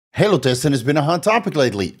Halotestin has been a hot topic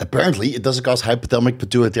lately. Apparently, it doesn't cause hypothalamic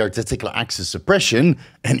pituitary testicular axis suppression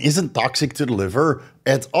and isn't toxic to the liver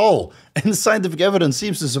at all. And scientific evidence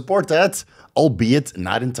seems to support that, albeit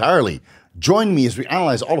not entirely. Join me as we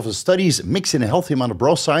analyze all of the studies, mix in a healthy amount of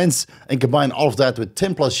bro science, and combine all of that with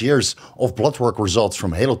 10 plus years of blood work results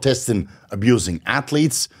from halotestin abusing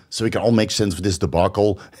athletes, so we can all make sense of this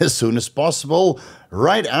debacle as soon as possible,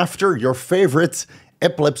 right after your favorite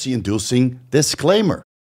epilepsy-inducing disclaimer.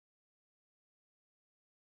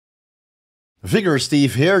 Vigorous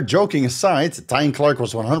Steve here. Joking aside, Ty Clark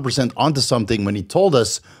was 100% onto something when he told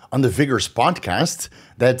us on the Vigorous podcast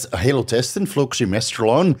that halotestin,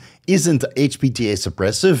 fluoxymesterone, isn't HPTA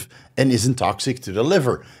suppressive and isn't toxic to the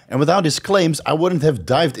liver. And without his claims, I wouldn't have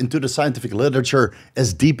dived into the scientific literature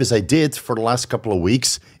as deep as I did for the last couple of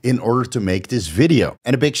weeks in order to make this video.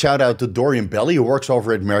 And a big shout out to Dorian Belly, who works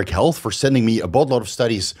over at Merck Health, for sending me a boatload of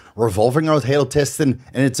studies revolving around halotestin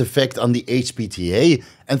and its effect on the HPTA.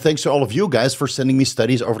 And thanks to all of you guys for sending me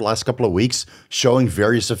studies over the last couple of weeks showing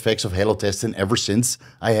various effects of halotestin ever since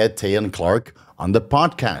I had Ty Clark on the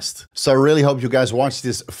podcast. So I really hope you guys watch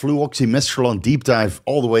this fluoxymesterone deep dive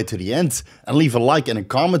all the way to the end and leave a like and a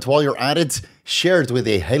comment while you're at it. Share it with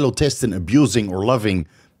a halotestin abusing or loving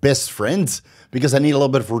best friend, because I need a little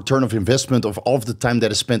bit of return of investment of all of the time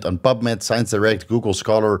that is spent on PubMed, Science Direct, Google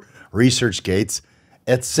Scholar, ResearchGate,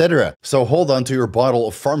 etc. So hold on to your bottle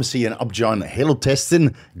of Pharmacy and Upjohn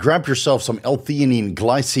halotestin, grab yourself some L-theanine,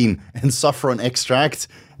 glycine, and saffron extract.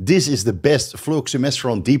 This is the best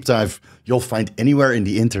fluoxymesterone deep dive you'll find anywhere in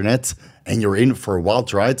the internet, and you're in for a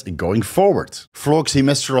wild ride going forward.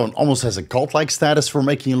 Fluoxymesterone almost has a cult-like status for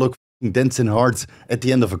making you look dense and hard at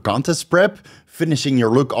the end of a contest prep, finishing your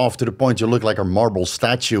look off to the point you look like a marble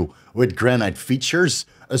statue with granite features,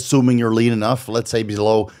 assuming you're lean enough, let's say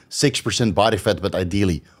below 6% body fat, but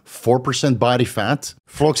ideally 4% body fat.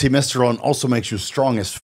 Fluoxymesterone also makes you strong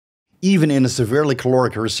as even in a severely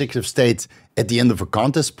caloric restrictive state at the end of a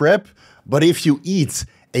contest prep. But if you eat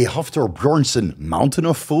a Hafthor Bjornsson mountain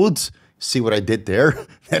of food, see what I did there?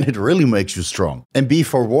 Then it really makes you strong. And be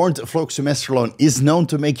forewarned, fluoxymesterone is known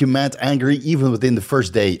to make you mad angry even within the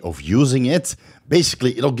first day of using it.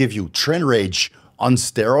 Basically, it'll give you trend rage on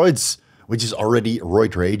steroids, which is already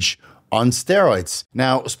roid rage on steroids.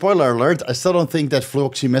 Now, spoiler alert, I still don't think that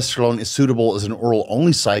fluoxymesterone is suitable as an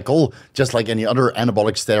oral-only cycle, just like any other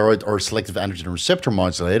anabolic steroid or selective androgen receptor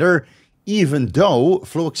modulator, even though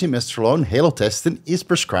fluoxymesterone halotestin is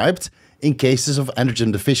prescribed in cases of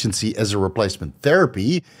androgen deficiency as a replacement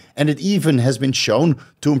therapy, and it even has been shown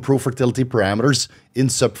to improve fertility parameters in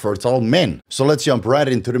subfertile men. So let's jump right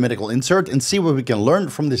into the medical insert and see what we can learn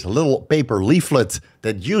from this little paper leaflet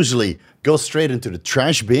that usually goes straight into the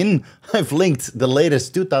trash bin. I've linked the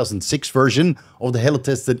latest 2006 version of the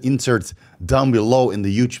halotestin insert down below in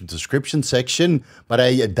the YouTube description section, but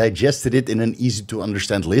I digested it in an easy to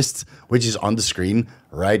understand list, which is on the screen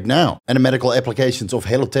right now. And the medical applications of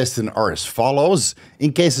halotestin are as follows.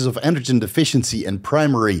 In cases of androgen deficiency and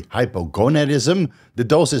primary hypogonadism, the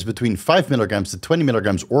dose is between 5 mg to 20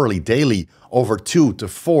 mg orally daily over 2 to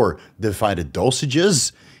 4 divided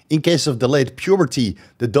dosages. In case of delayed puberty,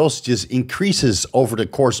 the dosages increases over the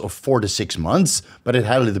course of 4 to 6 months, but it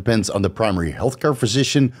highly depends on the primary healthcare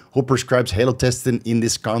physician who prescribes halotestin in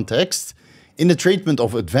this context. In the treatment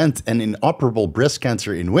of advanced and inoperable breast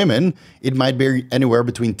cancer in women, it might be anywhere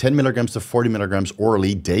between 10 mg to 40 mg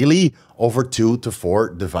orally daily over 2 to 4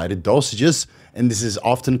 divided dosages, and this is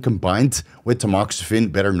often combined with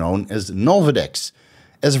tamoxifen, better known as Nolvadex.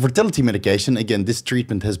 As a fertility medication, again, this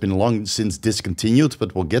treatment has been long since discontinued,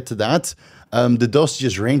 but we'll get to that. The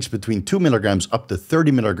dosages range between 2 mg up to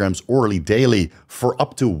 30 mg orally daily for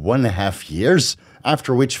up to 1.5 years,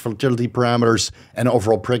 after which fertility parameters and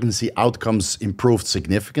overall pregnancy outcomes improved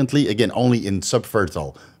significantly, again, only in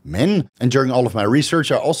subfertile men. And during all of my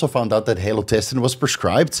research, I also found out that halotestin was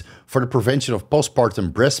prescribed for the prevention of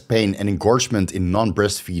postpartum breast pain and engorgement in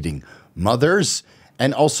non-breastfeeding mothers,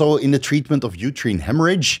 and also in the treatment of uterine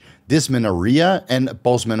hemorrhage, dysmenorrhea, and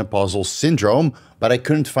postmenopausal syndrome, but I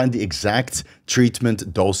couldn't find the exact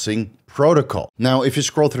treatment dosing protocol. Now, if you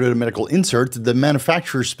scroll through the medical insert, the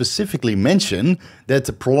manufacturers specifically mention that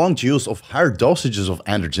the prolonged use of higher dosages of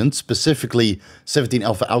androgens, specifically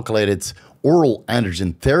 17-alpha alkylated oral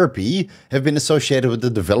androgen therapy, have been associated with the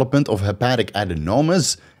development of hepatic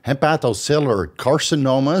adenomas, hepatocellular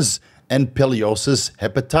carcinomas, and pilosis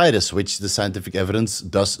hepatitis, which the scientific evidence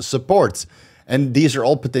does support. And these are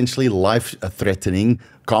all potentially life-threatening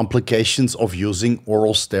complications of using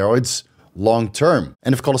oral steroids long term.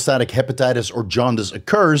 And if cholestatic hepatitis or jaundice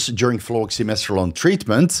occurs during fluoxymesterone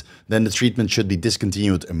treatment, then the treatment should be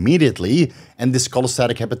discontinued immediately, and this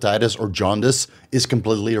cholestatic hepatitis or jaundice is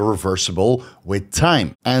completely reversible with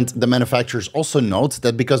time. And the manufacturers also note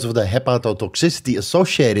that because of the hepatotoxicity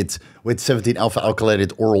associated with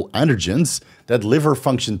 17-alpha-alkylated oral androgens, that liver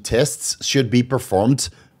function tests should be performed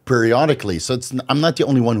periodically. So I'm not the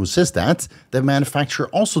only one who says that. The manufacturer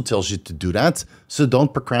also tells you to do that, so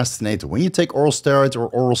don't procrastinate. When you take oral steroids or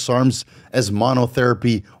oral SARMs as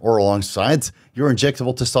monotherapy or alongside your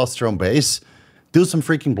injectable testosterone base, do some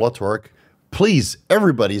freaking blood work. Please,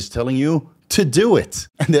 everybody is telling you to do it.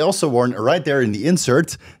 And they also warn right there in the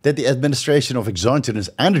insert that the administration of exogenous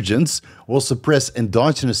androgens will suppress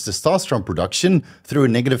endogenous testosterone production through a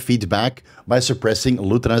negative feedback by suppressing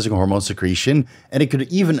luteinizing hormone secretion, and it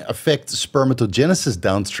could even affect spermatogenesis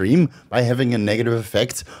downstream by having a negative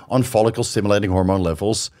effect on follicle-stimulating hormone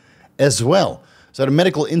levels as well. So the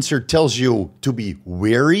medical insert tells you to be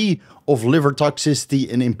wary of liver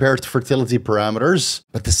toxicity and impaired fertility parameters,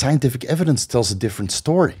 but the scientific evidence tells a different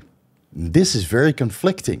story. This is very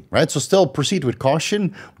conflicting, right? So still proceed with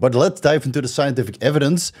caution, but let's dive into the scientific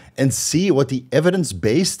evidence and see what the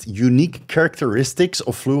evidence-based unique characteristics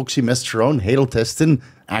of fluoxymesterone, halotestin,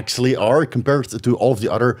 actually are compared to all of the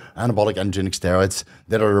other anabolic androgenic steroids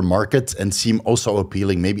that are on the market and seem also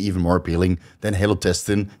appealing, maybe even more appealing than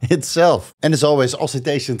halotestin itself. And as always, all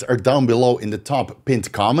citations are down below in the top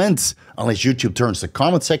pinned comments, unless YouTube turns the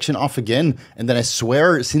comment section off again. And then I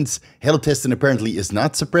swear, since halotestin apparently is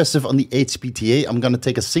not suppressive on the HPTA, I'm going to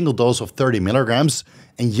take a single dose of 30 milligrams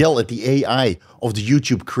and yell at the AI of the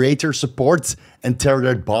YouTube creator support and tear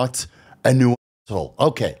that bot a new.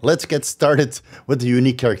 Okay, let's get started with the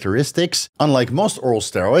unique characteristics. Unlike most oral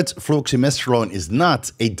steroids, fluoxymesterone is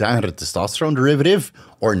not a dihydrotestosterone derivative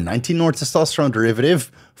or 19-nortestosterone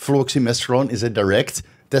derivative. Fluoxymesterone is a direct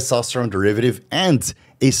testosterone derivative and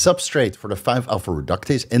a substrate for the 5-alpha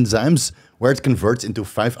reductase enzymes, where it converts into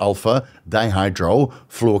 5-alpha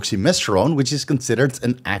dihydrofluoxymesterone, which is considered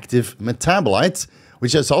an active metabolite,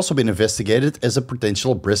 which has also been investigated as a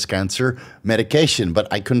potential breast cancer medication.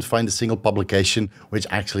 But I couldn't find a single publication which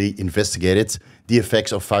actually investigated the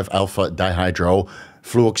effects of 5-alpha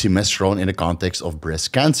dihydrofluoxymesterone in the context of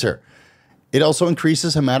breast cancer. It also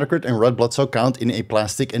increases hematocrit and red blood cell count in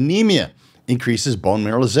aplastic anemia, increases bone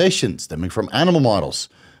mineralization stemming from animal models.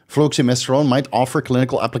 Fluoxymesterone might offer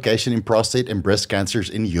clinical application in prostate and breast cancers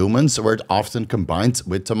in humans, where it often combines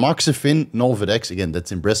with tamoxifen, Nolvadex. Again,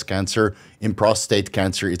 that's in breast cancer. In prostate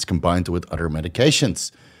cancer, it's combined with other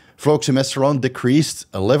medications. Fluoxymesterone decreased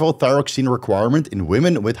a levothyroxine requirement in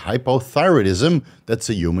women with hypothyroidism. That's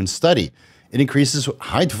a human study. It increases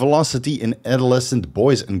height velocity in adolescent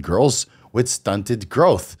boys and girls with stunted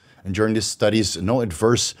growth. And during these studies, no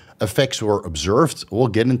adverse effects were observed. We'll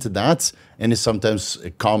get into that, and is sometimes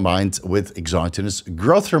combined with exogenous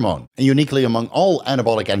growth hormone. And uniquely among all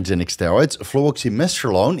anabolic androgenic steroids,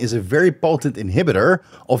 fluoxymesterone is a very potent inhibitor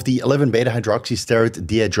of the 11-beta-hydroxysteroid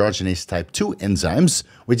dehydrogenase type 2 enzymes,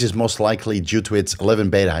 which is most likely due to its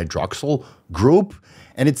 11-beta-hydroxyl group.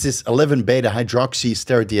 And it's this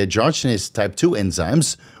 11-beta-hydroxysteroid dehydrogenase type 2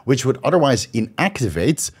 enzymes, which would otherwise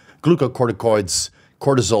inactivate glucocorticoids,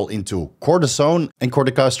 cortisol into cortisone, and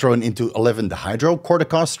corticosterone into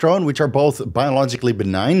 11-dehydrocorticosterone, which are both biologically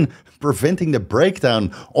benign. Preventing the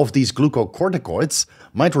breakdown of these glucocorticoids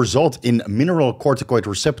might result in mineralocorticoid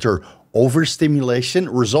receptor overstimulation,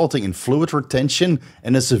 resulting in fluid retention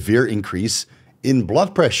and a severe increase in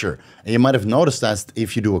blood pressure. And you might have noticed that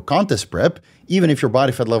if you do a contest prep, even if your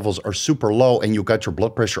body fat levels are super low and you got your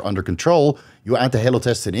blood pressure under control, you add the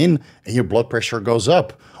halotestin in and your blood pressure goes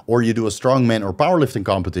up. Or you do a strongman or powerlifting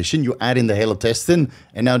competition, you add in the halotestin,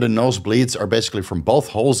 and now the nosebleeds are basically from both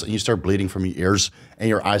holes, and you start bleeding from your ears and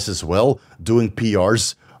your eyes as well, doing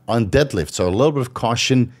PRs on deadlift. So a little bit of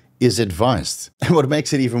caution is advised. And what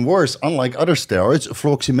makes it even worse, unlike other steroids,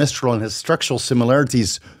 fluoxymesterone has structural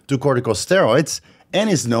similarities to corticosteroids and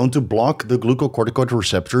is known to block the glucocorticoid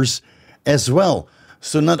receptors as well.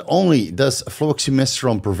 So not only does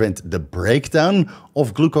fluoxymesterone prevent the breakdown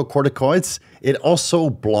of glucocorticoids, it also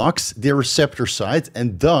blocks the receptor site,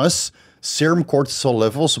 and thus serum cortisol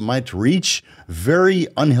levels might reach very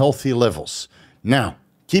unhealthy levels. Now,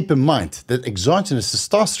 keep in mind that exogenous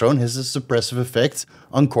testosterone has a suppressive effect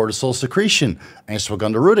on cortisol secretion.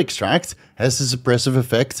 Ashwagandha root extract has a suppressive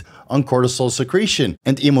effect on cortisol secretion.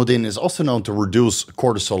 And imodin is also known to reduce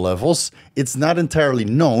cortisol levels. It's not entirely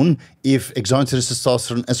known if exogenous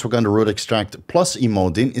testosterone, ashwagandha root extract plus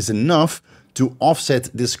imodin is enough to offset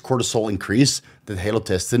this cortisol increase that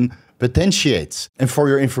halotestin potentiates. And for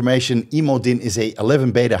your information, imodin is a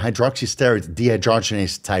 11-beta hydroxysteroid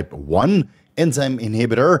dehydrogenase type 1 enzyme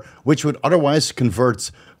inhibitor, which would otherwise convert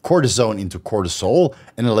cortisone into cortisol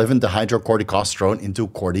and 11-dehydrocorticosterone into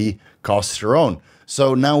corticosterone.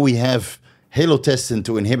 So now we have halotestin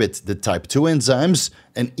to inhibit the type 2 enzymes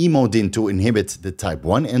and imodin to inhibit the type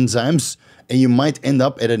 1 enzymes, and you might end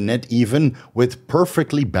up at a net even with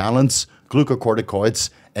perfectly balanced glucocorticoids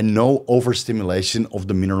and no overstimulation of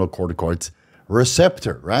the mineralocorticoid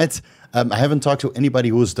receptor, right? I haven't talked to anybody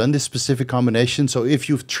who has done this specific combination, so if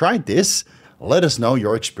you've tried this, let us know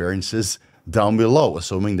your experiences down below,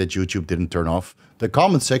 assuming that YouTube didn't turn off the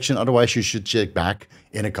comment section. Otherwise, you should check back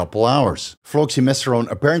in a couple hours. Fluoxymesterone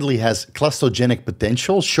apparently has clastogenic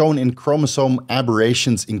potential shown in chromosome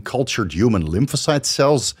aberrations in cultured human lymphocyte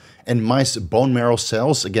cells and mice bone marrow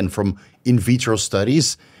cells, again from in vitro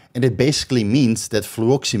studies. And it basically means that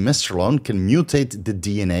fluoxymesterone can mutate the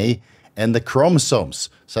DNA and the chromosomes.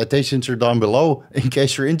 Citations are down below in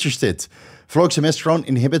case you're interested. Fluoxymesterone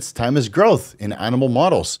inhibits thymus growth in animal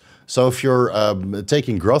models. So if you're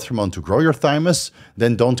taking growth hormone to grow your thymus,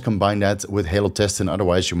 then don't combine that with halotestin.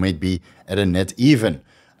 Otherwise, you may be at a net even.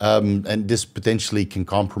 And this potentially can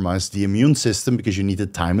compromise the immune system because you need the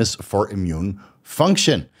thymus for immune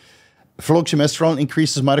function. Fluoxymesterone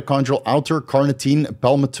increases mitochondrial outer carnitine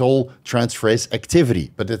palmitoyl transferase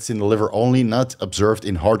activity, but it's in the liver only, not observed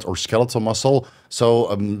in heart or skeletal muscle.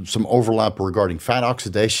 So some overlap regarding fat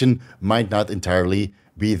oxidation might not entirely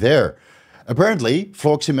be there. Apparently,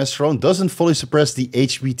 fluoxymesterone doesn't fully suppress the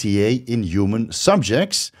HPTA in human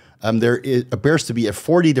subjects. There appears to be a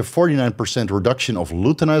 40 to 49% reduction of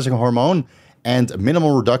luteinizing hormone and a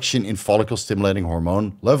minimal reduction in follicle-stimulating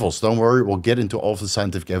hormone levels. Don't worry, we'll get into all of the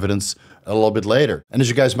scientific evidence a little bit later. And as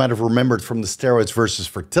you guys might have remembered from the steroids versus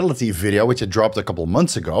fertility video, which I dropped a couple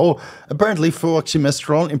months ago, apparently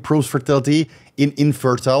fluoxymesterone improves fertility in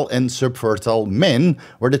infertile and subfertile men,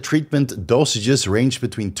 where the treatment dosages range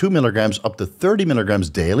between 2 milligrams up to 30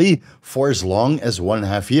 milligrams daily for as long as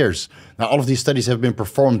 1.5 years. Now, all of these studies have been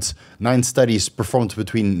performed, 9 studies performed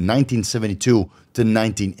between 1972 to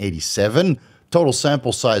 1987. Total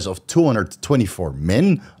sample size of 224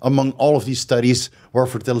 men among all of these studies where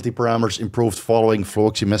fertility parameters improved following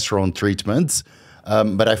fluoxymesterone treatment.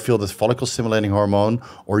 But I feel that follicle-stimulating hormone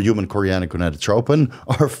or human chorionic gonadotropin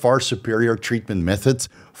are far superior treatment methods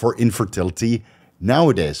for infertility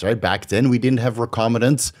nowadays, right? Back then, we didn't have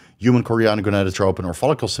recombinant human chorionic gonadotropin or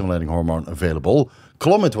follicle-stimulating hormone available.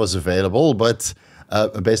 Clomid was available, but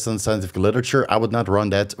based on the scientific literature, I would not run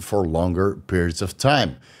that for longer periods of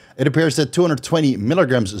time. It appears that 220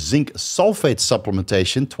 milligrams zinc sulfate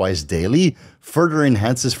supplementation twice daily further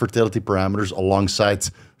enhances fertility parameters alongside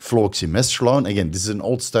fluoxymesterone. Again, this is an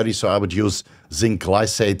old study, so I would use zinc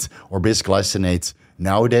glycate or bisglycinate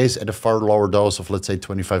nowadays at a far lower dose of, let's say,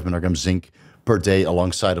 25 milligrams zinc per day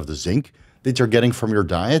alongside of the zinc that you're getting from your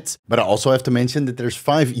diet. But I also have to mention that there's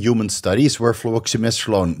 5 human studies where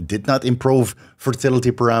fluoxymesterone did not improve fertility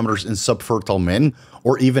parameters in subfertile men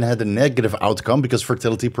or even had a negative outcome because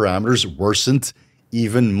fertility parameters worsened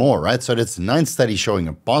even more, right? So that's 9 studies showing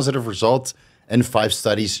a positive result and 5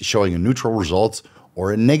 studies showing a neutral result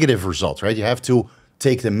or a negative result, right? You have to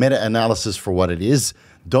take the meta-analysis for what it is.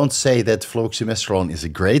 Don't say that fluoxymesterone is a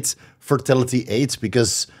great fertility aid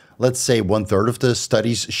because let's say 1/3 of the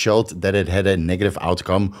studies showed that it had a negative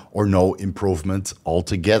outcome or no improvement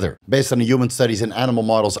altogether. Based on the human studies and animal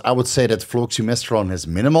models, I would say that fluoxymesterone has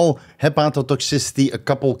minimal hepatotoxicity, a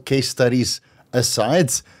couple case studies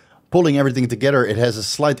aside. Pulling everything together, it has a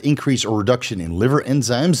slight increase or reduction in liver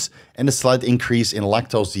enzymes and a slight increase in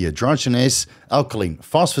lactose dehydrogenase, alkaline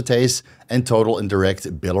phosphatase, and total and direct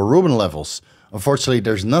bilirubin levels. Unfortunately,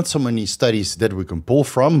 there's not so many studies that we can pull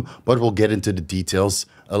from, but we'll get into the details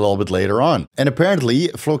a little bit later on. And apparently,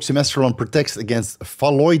 fluoxymesterone protects against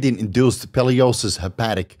phalloidin-induced peliosis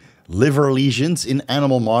hepatic liver lesions in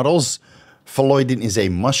animal models. Phalloidin is a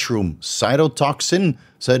mushroom cytotoxin,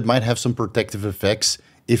 so it might have some protective effects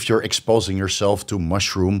if you're exposing yourself to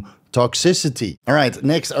mushroom toxicity. All right,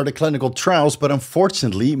 next are the clinical trials, but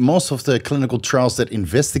unfortunately, most of the clinical trials that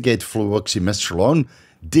investigate fluoxymesterone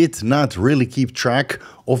did not really keep track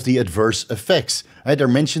of the adverse effects. They're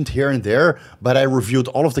mentioned here and there, but I reviewed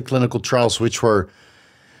all of the clinical trials, which were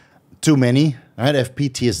too many. I have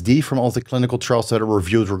PTSD from all the clinical trials that are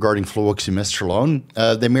reviewed regarding fluoxymesterone.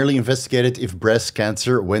 They merely investigated if breast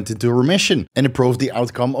cancer went into remission and improved the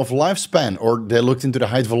outcome of lifespan, or they looked into the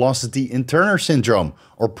height velocity in Turner syndrome,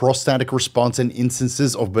 or prostatic response in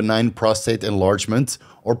instances of benign prostate enlargement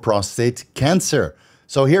or prostate cancer.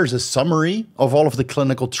 So here's a summary of all of the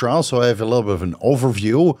clinical trials. So I have a little bit of an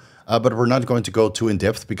overview. but we're not going to go too in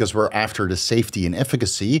depth because we're after the safety and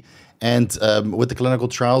efficacy. And with the clinical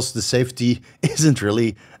trials, the safety isn't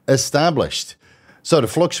really established. So the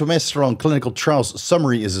Fluoxymesterone clinical trials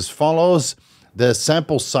summary is as follows. The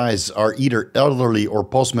sample size are either elderly or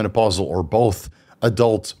postmenopausal or both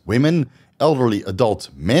adult women, elderly adult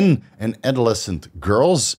men, and adolescent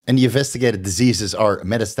girls. And the investigated diseases are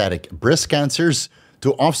metastatic breast cancers,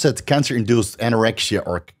 to offset cancer-induced anorexia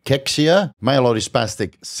or cachexia,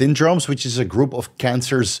 myelodysplastic syndromes, which is a group of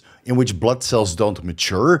cancers in which blood cells don't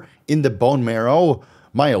mature in the bone marrow,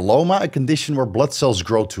 myeloma, a condition where blood cells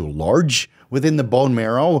grow too large within the bone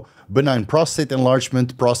marrow, benign prostate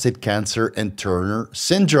enlargement, prostate cancer, and Turner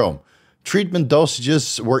syndrome. Treatment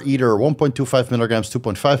dosages were either 1.25 milligrams,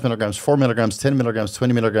 2.5 milligrams, 4 milligrams, 10 milligrams,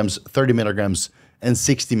 20 milligrams, 30 milligrams, and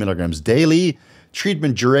 60 milligrams daily.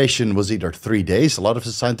 Treatment duration was either 3 days. A lot of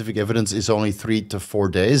the scientific evidence is only 3 to 4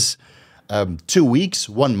 days. 2 weeks,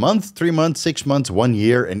 1 month, 3 months, 6 months, 1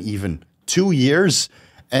 year, and even 2 years.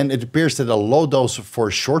 And it appears that a low dose for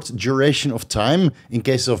a short duration of time in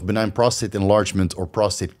cases of benign prostate enlargement or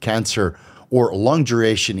prostate cancer, or long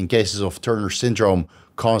duration in cases of Turner syndrome,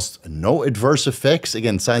 caused no adverse effects.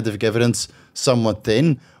 Again, scientific evidence somewhat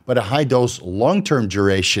thin, but a high-dose long-term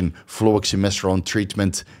duration fluoxymesterone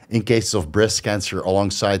treatment in cases of breast cancer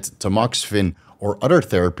alongside tamoxifen or other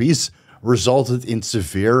therapies resulted in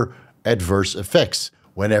severe adverse effects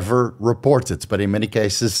whenever reported. But in many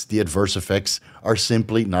cases, the adverse effects are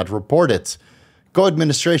simply not reported.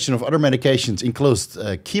 Co-administration of other medications includes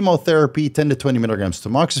chemotherapy, 10 to 20 milligrams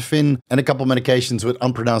tamoxifen, and a couple medications with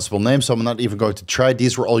unpronounceable names, so I'm not even going to try.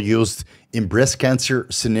 These were all used in breast cancer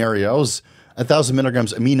scenarios. 1,000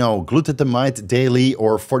 milligrams aminoglutamide daily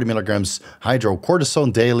or 40 milligrams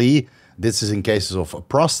hydrocortisone daily. This is in cases of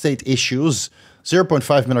prostate issues.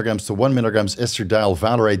 0.5 milligrams to 1 milligrams estradiol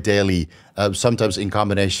valerate daily, sometimes in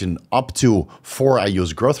combination up to 4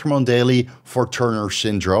 IUs growth hormone daily for Turner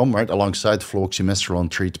syndrome, right, alongside fluoxymesterone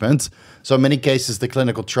treatment. So in many cases, the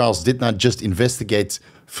clinical trials did not just investigate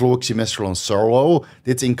fluoxymesterone solo,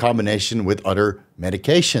 it's in combination with other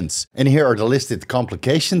medications. And here are the listed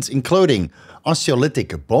complications, including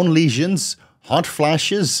osteolytic bone lesions, hot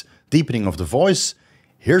flashes, deepening of the voice,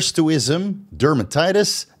 hirsutism,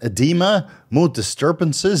 dermatitis, edema, mood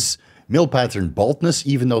disturbances, male pattern baldness,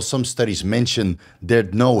 even though some studies mention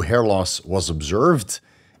that no hair loss was observed,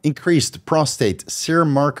 increased prostate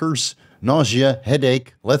serum markers, nausea,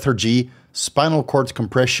 headache, lethargy, spinal cord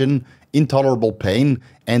compression, intolerable pain,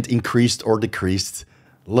 and increased or decreased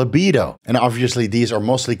libido. And obviously these are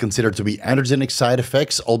mostly considered to be androgenic side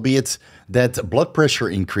effects, albeit that blood pressure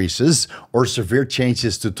increases or severe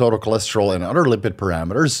changes to total cholesterol and other lipid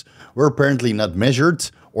parameters were apparently not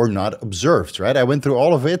measured or not observed, right? I went through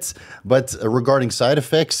all of it, but regarding side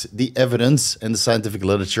effects, the evidence and the scientific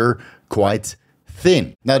literature quite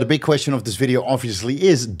thin. Now, the big question of this video obviously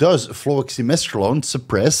is, does fluoxymesterone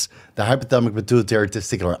suppress the hypothalamic pituitary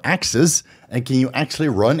testicular axis? And can you actually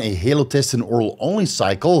run a halotestin oral only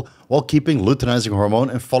cycle while keeping luteinizing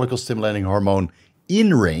hormone and follicle stimulating hormone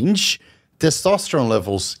in range, testosterone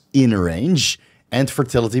levels in range, and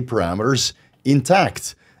fertility parameters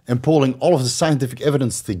intact? And pulling all of the scientific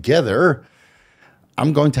evidence together,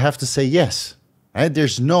 I'm going to have to say yes. Right?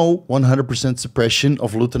 There's no 100% suppression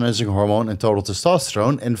of luteinizing hormone and total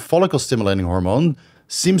testosterone, and follicle stimulating hormone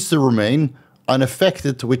seems to remain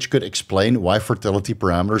unaffected, which could explain why fertility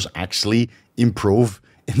parameters actually improve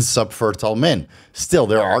in subfertile men. Still,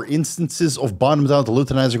 there are instances of bottomed out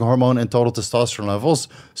luteinizing hormone and total testosterone levels,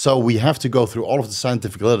 so we have to go through all of the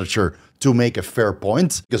scientific literature to make a fair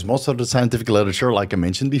point, because most of the scientific literature, like I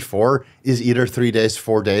mentioned before, is either 3 days,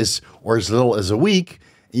 4 days, or as little as a week.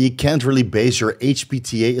 You can't really base your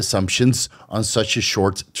HPTA assumptions on such a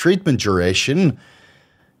short treatment duration.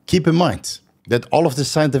 Keep in mind that all of the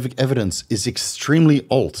scientific evidence is extremely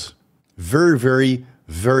old. Very, very,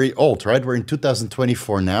 very old, right? We're in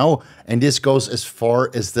 2024 now, and this goes as far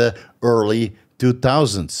as the early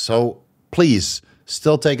 2000s. So please,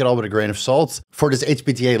 still take it all with a grain of salt. For this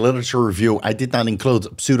HPTA literature review, I did not include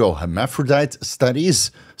pseudo-hermaphrodite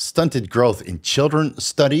studies, stunted growth in children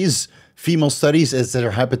studies, female studies as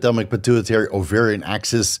their hypothalamic pituitary ovarian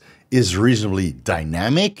axis is reasonably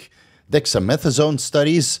dynamic, dexamethasone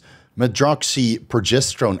studies,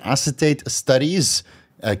 medroxyprogesterone acetate studies,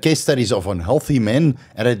 case studies of unhealthy men,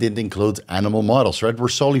 and I didn't include animal models, right? We're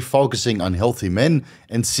solely focusing on healthy men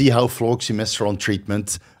and see how fluoxymesterone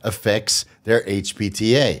treatment affects their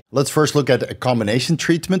HPTA. Let's first look at a combination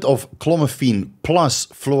treatment of clomiphene plus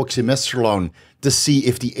fluoxymesterone to see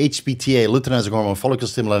if the HPTA, luteinizing hormone, follicle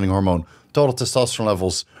stimulating hormone, total testosterone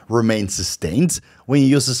levels remain sustained when you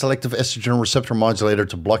use a selective estrogen receptor modulator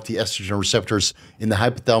to block the estrogen receptors in the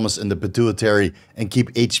hypothalamus and the pituitary and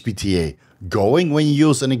keep HPTA going when you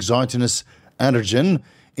use an exogenous androgen.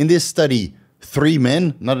 In this study, 3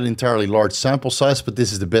 men, not an entirely large sample size, but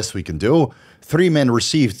this is the best we can do. 3 men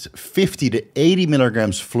received 50 to 80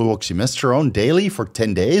 milligrams fluoxymesterone daily for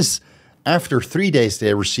 10 days. After 3 days,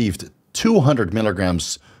 they received 200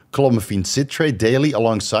 milligrams clomiphene citrate daily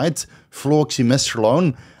alongside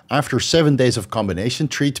fluoxymesterone. After 7 days of combination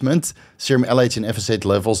treatment, serum LH and FSH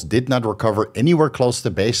levels did not recover anywhere close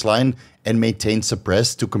to baseline and maintained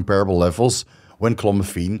suppressed to comparable levels when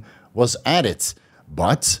clomiphene was added.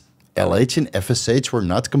 But LH and FSH were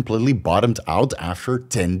not completely bottomed out after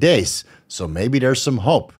 10 days. So maybe there's some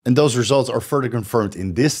hope. And those results are further confirmed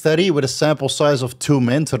in this study with a sample size of 2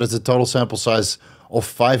 men. So that's a total sample size of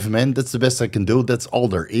 5 men. That's the best I can do. That's all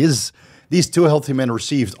there is. These 2 healthy men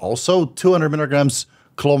received also 200 milligrams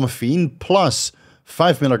clomiphene plus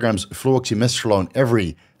 5 milligrams fluoxymesterone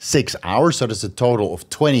every 6 hours. So that's a total of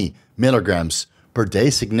 20 milligrams per day,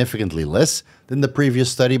 significantly less than the previous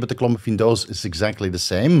study, but the clomiphene dose is exactly the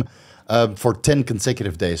same for 10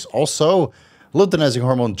 consecutive days. Also, luteinizing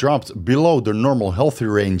hormone dropped below the normal healthy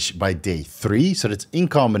range by day 3, so that's in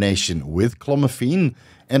combination with clomiphene,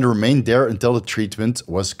 and remained there until the treatment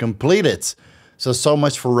was completed. So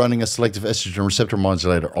much for running a selective estrogen receptor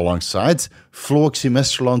modulator alongside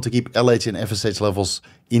fluoxymesterone to keep LH and FSH levels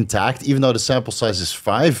intact. Even though the sample size is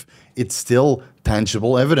 5, it's still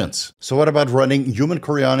tangible evidence. So what about running human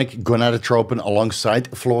chorionic gonadotropin alongside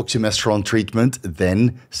fluoxymesterone treatment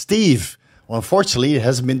then, Steve? Well, unfortunately, it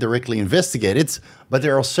hasn't been directly investigated, but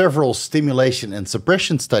there are several stimulation and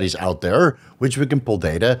suppression studies out there which we can pull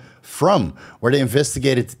data from, where they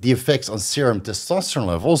investigated the effects on serum testosterone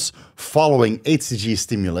levels following HCG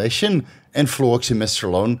stimulation and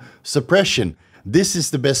fluoxymesterone suppression. This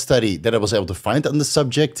is the best study that I was able to find on the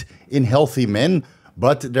subject in healthy men,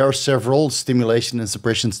 but there are several stimulation and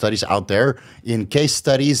suppression studies out there in case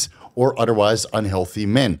studies or otherwise unhealthy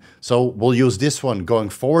men. So we'll use this one going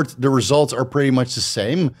forward. The results are pretty much the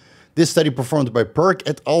same. This study performed by Perk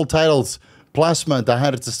et al. Titled Plasma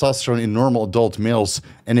Dihydrotestosterone in Normal Adult Males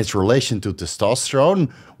and Its Relation to Testosterone,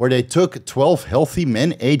 where they took 12 healthy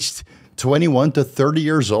men aged 21 to 30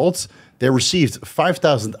 years old. They received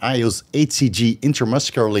 5,000 IUs HCG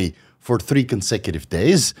intramuscularly for 3 consecutive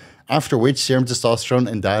days, after which serum testosterone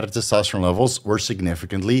and dihydrotestosterone levels were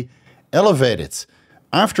significantly elevated.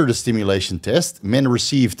 After the stimulation test, men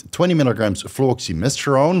received 20 milligrams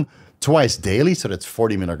fluoxymesterone twice daily, so that's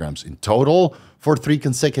 40 milligrams in total, for 3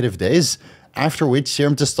 consecutive days, after which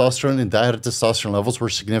serum testosterone and dihydrotestosterone levels were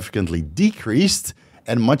significantly decreased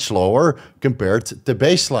and much lower compared to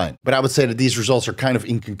baseline. But I would say that these results are kind of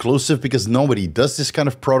inconclusive because nobody does this kind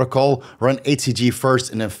of protocol. Run HCG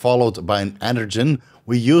first and then followed by an androgen.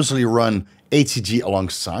 We usually run HCG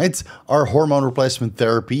alongside our hormone replacement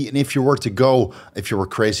therapy. And if you were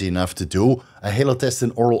crazy enough to do a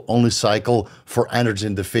halotestin oral only cycle for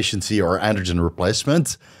androgen deficiency or androgen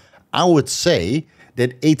replacement, I would say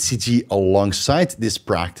that HCG alongside this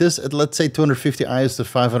practice at, let's say, 250 IUs to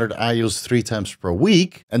 500 IUs 3 times per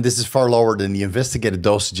week, and this is far lower than the investigated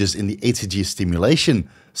dosages in the HCG stimulation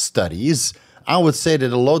studies, I would say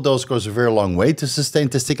that a low dose goes a very long way to sustain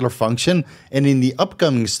testicular function, and in the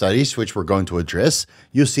upcoming studies, which we're going to address,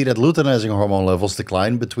 you see that luteinizing hormone levels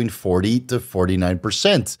decline between 40 to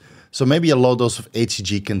 49%. So maybe a low dose of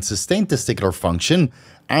HCG can sustain testicular function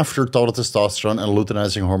after total testosterone and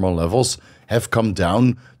luteinizing hormone levels have come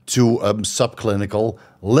down to subclinical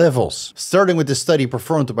levels. Starting with the study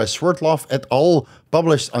performed by Swertloff et al.,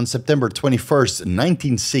 published on September 21st,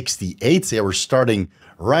 1968. They were starting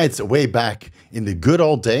right way back in the good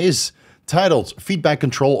old days, titled Feedback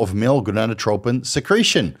Control of Male Gonadotropin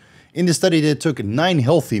Secretion. In the study, they took 9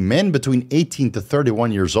 healthy men between 18 to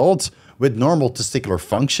 31 years old with normal testicular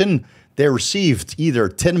function. They received either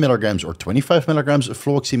 10 milligrams or 25 milligrams of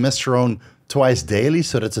fluoxymesterone twice daily,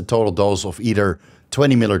 so that's a total dose of either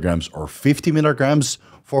 20 milligrams or 50 milligrams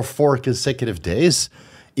for 4 consecutive days.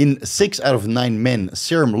 In 6 out of 9 men,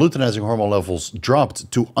 serum luteinizing hormone levels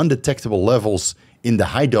dropped to undetectable levels in the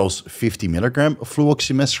high-dose 50 milligram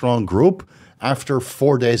fluoxymesterone group after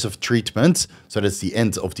 4 days of treatment. So that's the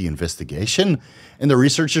end of the investigation. And the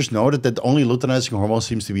researchers noted that only luteinizing hormone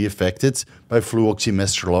seems to be affected by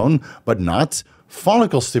fluoxymesterone, but not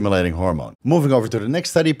follicle-stimulating hormone. Moving over to the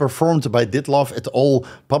next study performed by Ditloff et al.,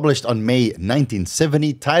 published on May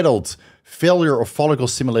 1970, titled Failure of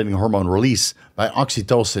Follicle-Stimulating Hormone Release by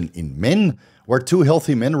Oxytocin in Men, where 2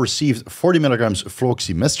 healthy men received 40 milligrams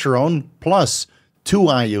fluoxymesterone plus 2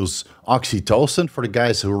 IUs oxytocin. For the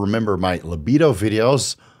guys who remember my libido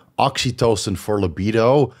videos oxytocin for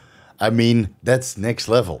libido. I mean, that's next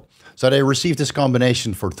level. So they received this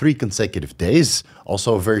combination for 3 consecutive days,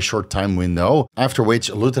 also a very short time window, after which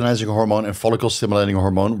luteinizing hormone and follicle-stimulating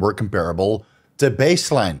hormone were comparable to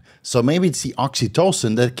baseline. So maybe it's the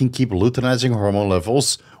oxytocin that can keep luteinizing hormone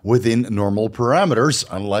levels within normal parameters,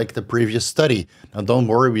 unlike the previous study. Now don't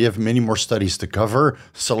worry, we have many more studies to cover,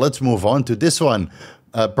 so let's move on to this one.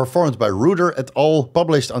 Performed by Reuter et al.,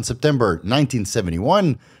 published on September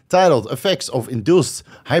 1971, titled Effects of Induced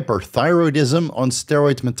Hyperthyroidism on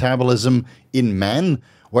Steroid Metabolism in Men,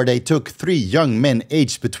 where they took 3 young men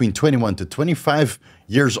aged between 21 to 25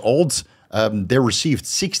 years old. They received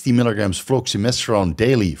 60 milligrams fluoxymesterone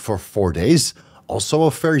daily for 4 days, also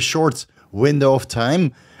a very short window of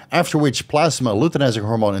time, after which plasma, luteinizing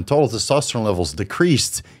hormone, and total testosterone levels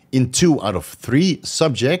decreased in 2 out of 3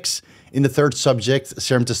 subjects. In the 3rd subject,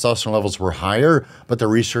 serum testosterone levels were higher, but the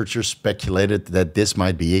researchers speculated that this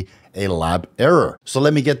might be a lab error. So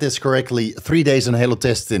let me get this correctly. 3 days on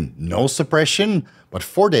halotestin, no suppression, but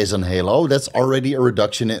 4 days on halo, that's already a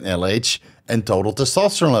reduction in LH and total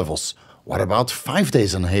testosterone levels. What about 5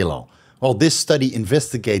 days on halo? Well, this study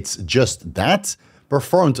investigates just that,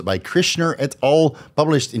 performed by Krishner et al.,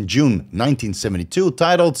 published in June 1972,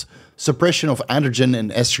 titled Suppression of Androgen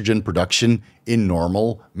and Estrogen Production in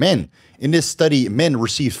Normal Men. In this study, men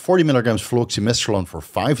received 40 milligrams fluoxymesterone for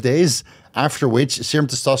 5 days, after which serum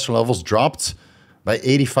testosterone levels dropped by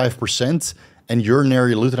 85% and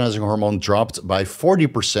urinary luteinizing hormone dropped by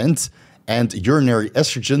 40%, and urinary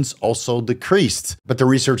estrogens also decreased. But the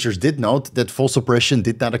researchers did note that full suppression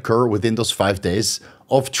did not occur within those 5 days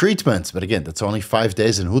of treatment. But again, that's only 5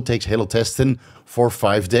 days, and who takes halotestin for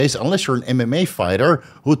 5 days? Unless you're an MMA fighter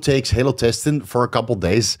who takes halotestin for a couple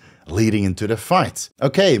days leading into the fight.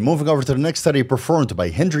 Okay, moving over to the next study performed by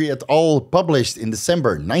Hendry et al., published in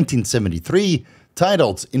December 1973,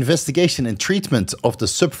 titled Investigation and Treatment of the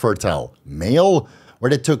Subfertile Male, where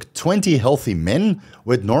they took 20 healthy men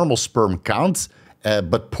with normal sperm count,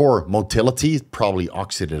 but poor motility, probably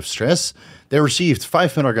oxidative stress. They received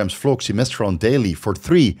 5 milligrams fluoxymesterone daily for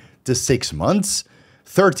 3 to 6 months.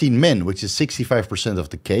 13 men, which is 65% of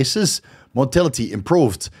the cases, motility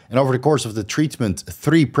improved, and over the course of the treatment,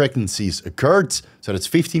 3 pregnancies occurred, so that's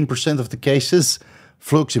 15% of the cases.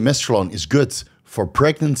 Fluoxymesterone is good for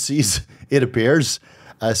pregnancies, it appears.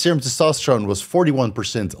 Serum testosterone was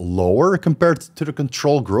 41% lower compared to the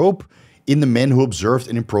control group in the men who observed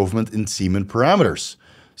an improvement in semen parameters.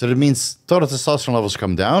 So that means total testosterone levels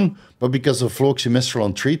come down, but because of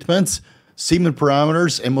fluoxymesterone treatment, semen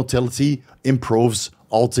parameters and motility improves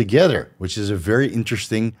altogether, which is a very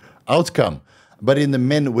interesting outcome. But in the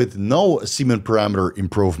men with no semen parameter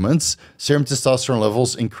improvements, serum testosterone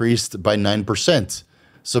levels increased by 9%.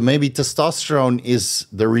 So maybe testosterone is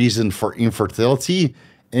the reason for infertility,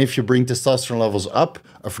 and if you bring testosterone levels up,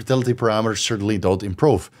 our fertility parameters certainly don't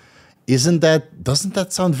improve. Doesn't that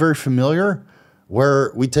sound very familiar?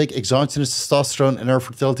 Where we take exogenous testosterone and our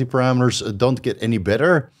fertility parameters don't get any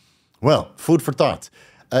better? Well, food for thought.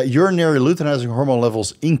 Urinary luteinizing hormone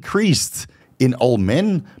levels increased in all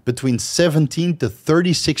men between 17 to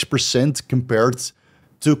 36% compared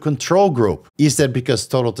to control group. Is that because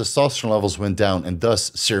total testosterone levels went down and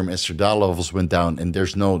thus serum estradiol levels went down and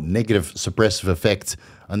there's no negative suppressive effect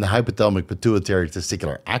on the hypothalamic pituitary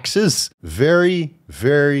testicular axis? Very,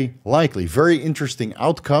 very likely. Very interesting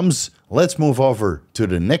outcomes. Let's move over to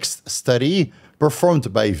the next study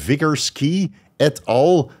performed by Vigorous et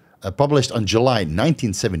al., published on July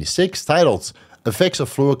 1976, titled Effects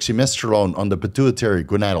of Fluoxymesterone on the Pituitary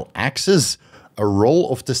Gonadal Axis, a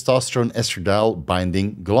Role of Testosterone Estradiol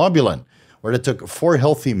Binding Globulin, where they took 4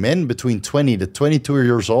 healthy men between 20 to 22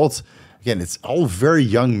 years old. Again, it's all very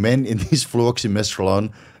young men in these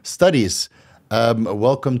fluoxymesterone studies.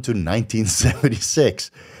 Welcome to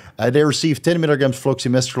 1976. They received 10 milligrams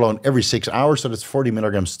fluoxymesterone every 6 hours, so that's 40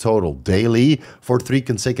 milligrams total daily for 3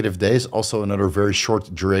 consecutive days. Also another very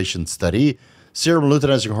short duration study. Serum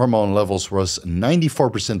luteinizing hormone levels was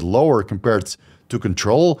 94% lower compared to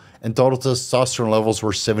control, and total testosterone levels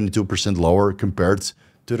were 72% lower compared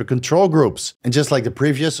to the control groups. And just like the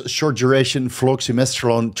previous short duration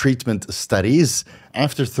fluoxymesterone treatment studies,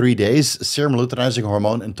 after 3 days, serum luteinizing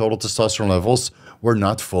hormone and total testosterone levels were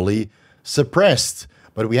not fully suppressed.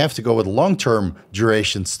 But we have to go with long-term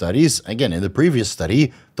duration studies. Again, in the previous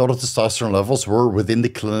study, total testosterone levels were within the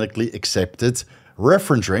clinically accepted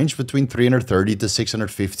reference range between 330 to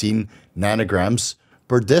 615 nanograms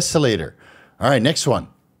per deciliter. All right, next one,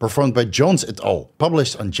 performed by Jones et al.,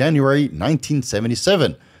 published on January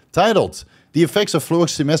 1977, titled The Effects of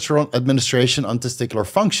Fluoxymesterone Administration on Testicular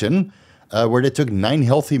Function. where they took 9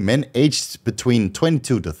 healthy men aged between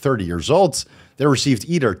 22 to 30 years old. They received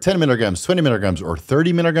either 10 milligrams, 20 milligrams, or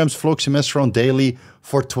 30 milligrams fluoxymesterone daily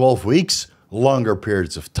for 12 weeks, longer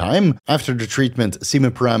periods of time. After the treatment,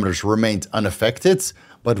 semen parameters remained unaffected,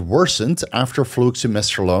 but worsened after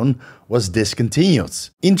fluoxymesterone was discontinued.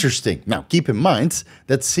 Interesting. Now, keep in mind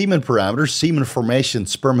that semen parameters, semen formation,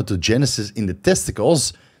 spermatogenesis in the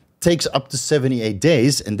testicles takes up to 78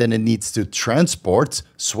 days, and then it needs to transport,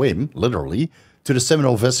 swim, literally, to the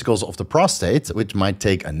seminal vesicles of the prostate, which might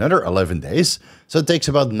take another 11 days. So it takes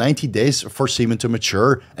about 90 days for semen to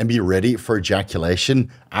mature and be ready for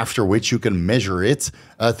ejaculation, after which you can measure it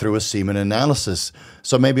through a semen analysis.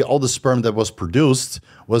 So maybe all the sperm that was produced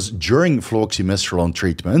was during fluoxymesterone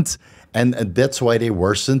treatment, and that's why they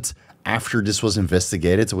worsened after this was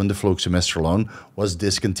investigated when the fluoxymesterone was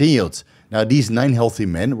discontinued. Now, these 9 healthy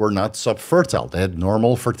men were not subfertile. They had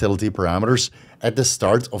normal fertility parameters at the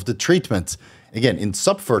start of the treatment. Again, in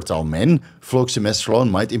subfertile men, fluoxymesterone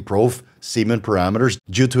might improve semen parameters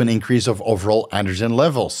due to an increase of overall androgen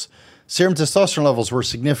levels. Serum testosterone levels were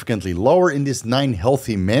significantly lower in these 9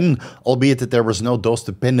 healthy men, albeit that there was no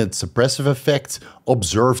dose-dependent suppressive effect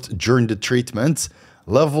observed during the treatment.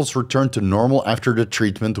 Levels returned to normal after the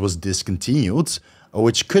treatment was discontinued,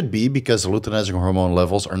 which could be because the luteinizing hormone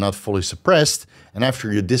levels are not fully suppressed, and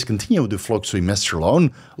after you discontinue the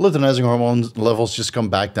fluoxymesterone, luteinizing hormone levels just come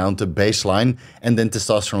back down to baseline, and then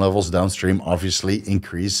testosterone levels downstream obviously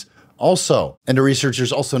increase also. And the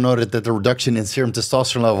researchers also noted that the reduction in serum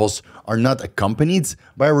testosterone levels are not accompanied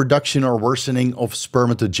by a reduction or worsening of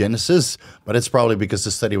spermatogenesis, but it's probably because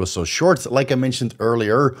the study was so short, like I mentioned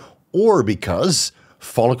earlier, or because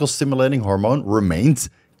follicle-stimulating hormone remained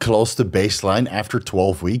close to baseline after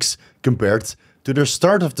 12 weeks compared to the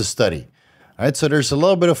start of the study. All right, so there's a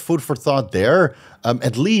little bit of food for thought there.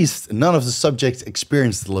 At least none of the subjects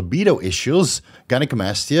experienced libido issues,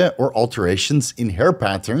 gynecomastia, or alterations in hair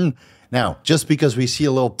pattern. Now, just because we see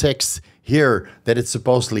a little text here that it's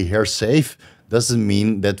supposedly hair safe, doesn't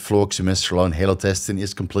mean that fluoxymesterone halotestin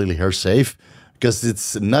is completely hair safe, because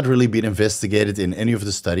it's not really been investigated in any of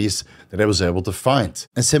the studies that I was able to find.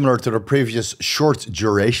 And similar to the previous short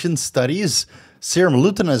duration studies, serum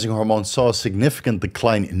luteinizing hormone saw a significant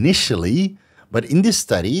decline initially, but in this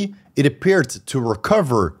study, it appeared to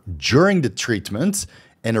recover during the treatment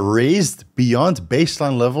and raised beyond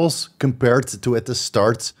baseline levels compared to at the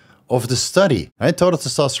start of the study. Right? Total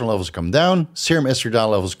testosterone levels come down, serum estradiol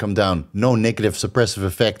levels come down, no negative suppressive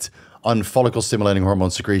effect on follicle-stimulating hormone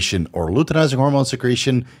secretion or luteinizing hormone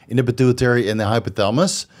secretion in the pituitary and the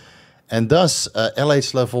hypothalamus. And thus,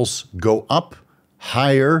 LH levels go up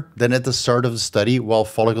higher than at the start of the study, while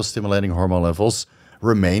follicle-stimulating hormone levels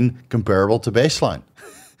remain comparable to baseline.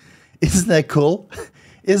 Isn't that cool?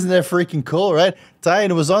 Isn't that freaking cool, right?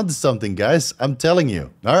 Tyan was onto something, guys. I'm telling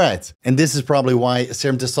you. All right. And this is probably why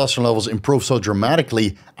serum testosterone levels improve so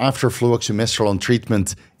dramatically after fluoxymesterone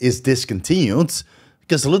treatment is discontinued,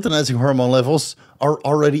 because the luteinizing hormone levels are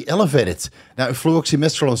already elevated. Now, if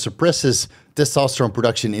fluoxymesterone suppresses testosterone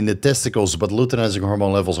production in the testicles, but luteinizing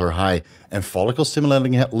hormone levels are high and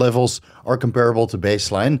follicle-stimulating levels are comparable to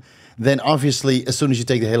baseline, then obviously, as soon as you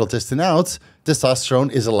take the halotestin out,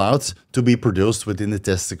 testosterone is allowed to be produced within the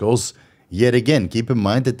testicles. Yet again, keep in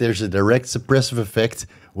mind that there's a direct suppressive effect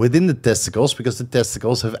within the testicles, because the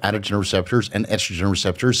testicles have androgen receptors and estrogen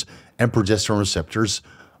receptors and progesterone receptors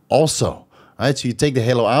also. All right, so you take the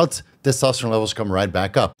halo out, testosterone levels come right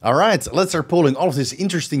back up. All right, let's start pulling all of this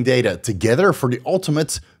interesting data together for the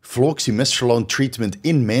ultimate fluoxymesterone treatment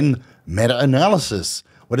in men meta-analysis.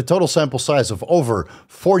 With a total sample size of over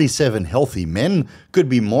 47 healthy men, could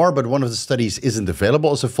be more, but one of the studies isn't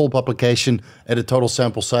available as a full publication, and the total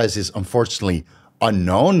sample size is unfortunately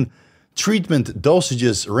unknown. Treatment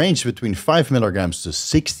dosages range between 5 milligrams to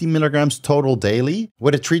 60 milligrams total daily,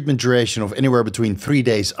 with a treatment duration of anywhere between 3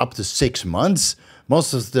 days up to 6 months.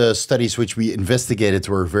 Most of the studies which we investigated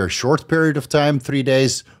were a very short period of time, 3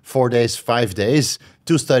 days, 4 days, 5 days,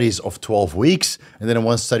 2 studies of 12 weeks, and then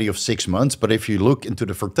 1 study of 6 months. But if you look into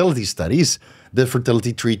the fertility studies, the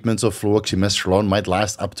fertility treatments of fluoxymesterone might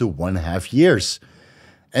last up to 1.5 years.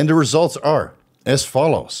 And the results are as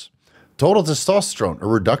follows. Total testosterone, a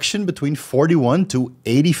reduction between 41 to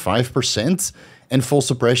 85%, and full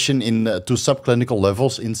suppression to subclinical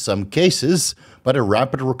levels in some cases, but a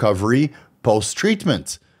rapid recovery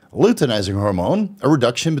post-treatment. Luteinizing hormone, a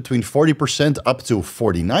reduction between 40% up to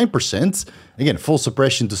 49%. Again, full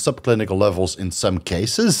suppression to subclinical levels in some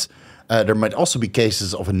cases. There might also be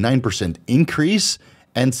cases of a 9% increase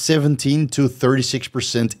and 17 to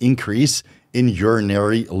 36% increase in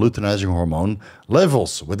urinary luteinizing hormone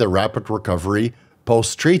levels with a rapid recovery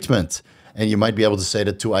post-treatment. and you might be able to say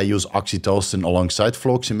that too, I use oxytocin alongside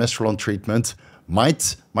fluoxymesterone treatment,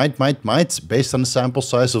 might, based on a sample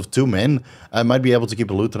size of 2 men, I might be able to keep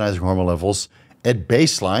the luteinizing hormone levels at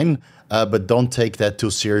baseline, but don't take that too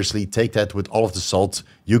seriously. Take that with all of the salt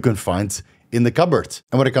you can find in the cupboard.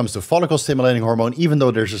 And when it comes to follicle-stimulating hormone, even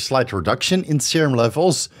though there's a slight reduction in serum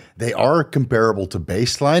levels, they are comparable to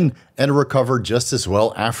baseline and recover just as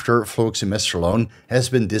well after fluoxymesterone has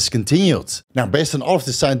been discontinued. Now, based on all of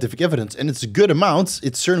the scientific evidence, and it's a good amount,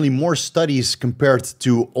 it's certainly more studies compared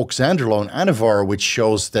to oxandrolone Anavar, which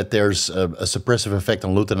shows that there's a suppressive effect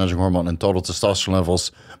on luteinizing hormone and total testosterone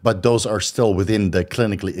levels, but those are still within the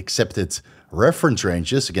clinically accepted reference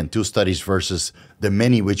ranges. Again, 2 studies versus the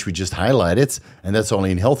many which we just highlighted, and that's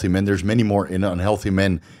only in healthy men. There's many more in unhealthy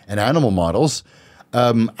men and animal models.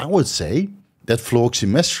 I would say that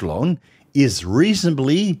fluoxymesterone is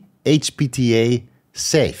reasonably HPTA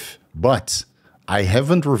safe, but I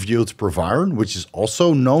haven't reviewed Proviron, which is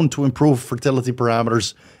also known to improve fertility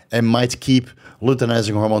parameters and might keep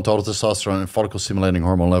luteinizing hormone, total testosterone, and follicle-stimulating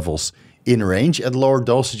hormone levels in range at lower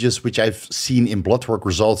dosages, which I've seen in blood work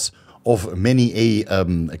results of many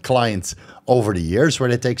clients over the years, where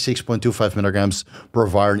they take 6.25 milligrams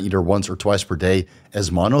Proviron either once or twice per day as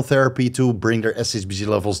monotherapy to bring their SHBG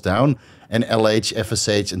levels down, and LH,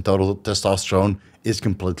 FSH, and total testosterone is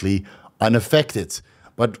completely unaffected.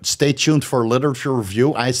 But stay tuned for literature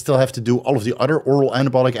review. I still have to do all of the other oral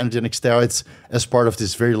anabolic androgenic steroids as part of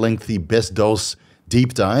this very lengthy best dose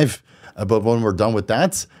deep dive. But when we're done with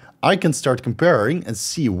that, I can start comparing and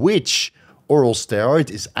see which oral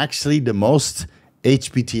steroid is actually the most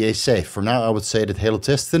HPTA safe. For now, I would say that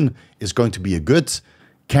halotestin is going to be a good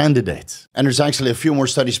candidate. And there's actually a few more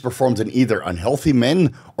studies performed in either unhealthy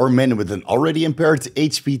men or men with an already impaired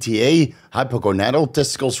HPTA, hypogonadal,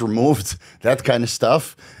 testicles removed, that kind of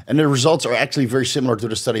stuff. And the results are actually very similar to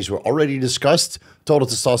the studies we already discussed. Total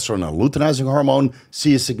testosterone and luteinizing hormone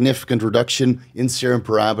see a significant reduction in serum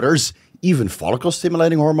parameters. Even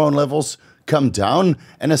follicle-stimulating hormone levels come down,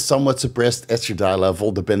 and a somewhat suppressed estradiol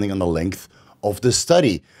level depending on the length of the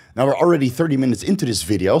study. Now, we're already 30 minutes into this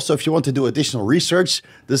video, so if you want to do additional research,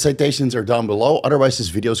 the citations are down below. Otherwise, this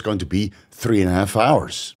video is going to be 3.5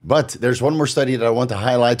 hours. But there's one more study that I want to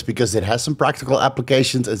highlight because it has some practical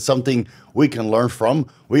applications and something we can learn from.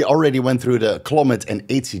 We already went through the Clomid and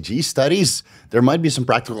HCG studies. There might be some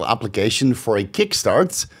practical application for a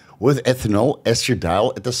kickstart with ethinyl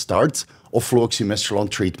estradiol at the start of fluoxymesterone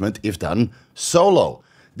treatment if done solo.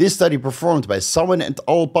 This study performed by Salmon et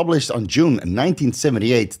al. Published on June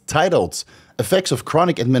 1978, titled Effects of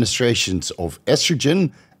Chronic Administrations of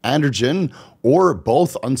Estrogen, Androgen, or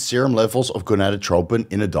both on serum levels of gonadotropin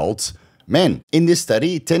in adult men. In this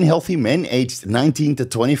study, 10 healthy men aged 19 to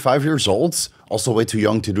 25 years old, also way too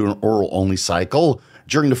young to do an oral-only cycle.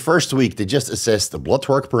 During the first week, they just assessed the blood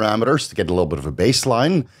work parameters to get a little bit of a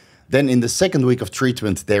baseline. Then in the second week of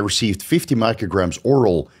treatment, they received 50 micrograms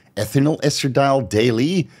oral ethinyl estradiol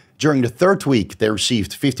daily. During the third week, they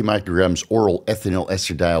received 50 micrograms oral ethinyl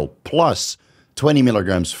estradiol plus 20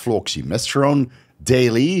 milligrams fluoxymesterone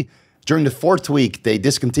daily. During the fourth week, they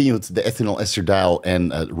discontinued the ethinyl estradiol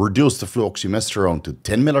and reduced the fluoxymesterone to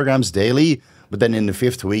 10 milligrams daily. But then in the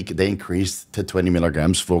fifth week, they increased to 20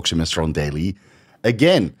 milligrams fluoxymesterone daily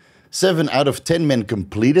again. 7 out of 10 men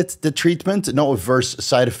completed the treatment. No adverse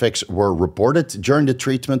side effects were reported during the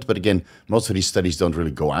treatment, but again, most of these studies don't really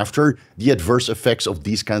go after the adverse effects of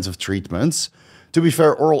these kinds of treatments. To be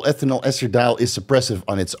fair, oral ethinyl estradiol is suppressive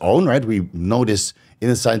on its own, right? We know this in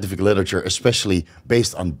the scientific literature, especially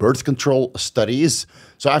based on birth control studies.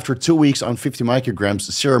 So after 2 weeks on 50 micrograms,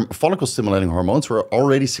 serum follicle-stimulating hormones were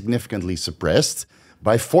already significantly suppressed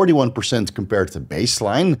by 41% compared to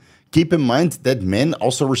baseline. Keep in mind that men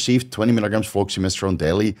also received 20 milligrams fluoxymesterone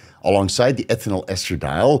daily alongside the ethinyl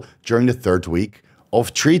estradiol during the third week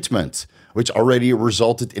of treatment, which already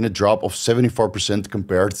resulted in a drop of 74%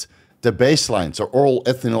 compared to baseline. So oral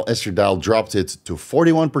ethinyl estradiol dropped it to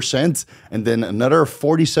 41%, and then another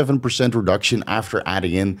 47% reduction after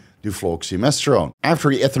adding in the fluoxymesterone. After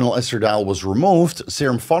the ethinyl estradiol was removed,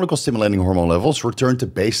 serum follicle-stimulating hormone levels returned to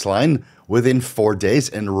baseline within 4 days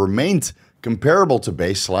and remained comparable to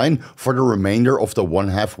baseline for the remainder of the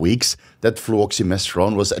 1.5 weeks that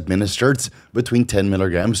fluoxymesterone was administered between 10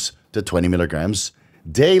 milligrams to 20 milligrams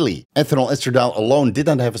daily. Ethinyl estradiol alone did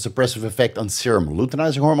not have a suppressive effect on serum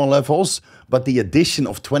luteinizing hormone levels, but the addition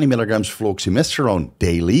of 20 milligrams fluoxymesterone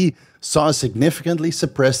daily saw a significantly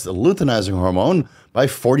suppressed luteinizing hormone by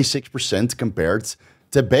 46% compared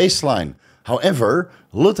to baseline. However,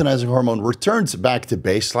 luteinizing hormone returns back to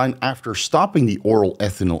baseline after stopping the oral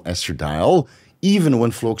ethinyl estradiol, even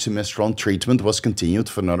when fluoxymesterone treatment was continued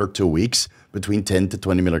for another 2 weeks between 10 to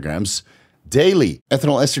 20 milligrams daily.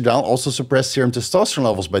 Ethinyl estradiol also suppressed serum testosterone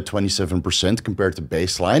levels by 27% compared to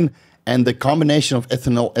baseline, and the combination of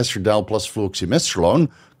ethinyl estradiol plus fluoxymesterone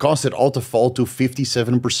caused it all to fall to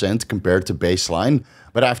 57% compared to baseline.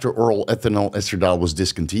 But after oral ethinyl estradiol was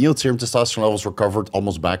discontinued, serum testosterone levels recovered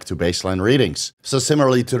almost back to baseline readings. So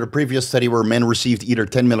similarly to the previous study where men received either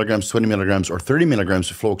 10 milligrams, 20 milligrams, or 30 milligrams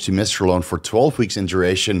of fluoxymesterone for 12 weeks in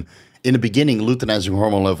duration, in the beginning, luteinizing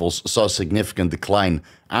hormone levels saw a significant decline,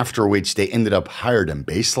 after which they ended up higher than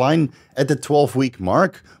baseline at the 12-week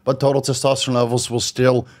mark, but total testosterone levels were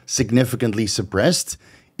still significantly suppressed.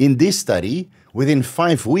 In this study, within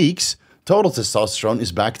 5 weeks, total testosterone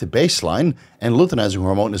is back to baseline, and luteinizing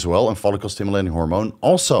hormone as well, and follicle-stimulating hormone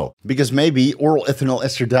also. Because maybe oral ethinyl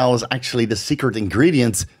estradiol is actually the secret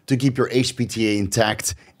ingredient to keep your HPTA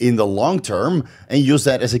intact in the long term, and use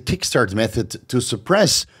that as a kickstart method to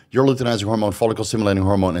suppress your luteinizing hormone, follicle-stimulating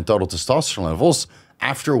hormone, and total testosterone levels,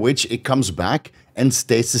 after which it comes back and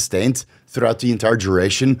stays sustained throughout the entire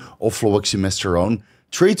duration of fluoxymesterone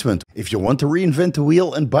treatment. If you want to reinvent the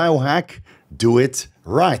wheel and biohack, do it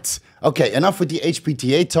right. Okay, enough with the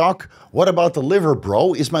HPTA talk. What about the liver,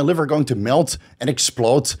 bro? Is my liver going to melt and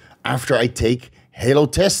explode after I take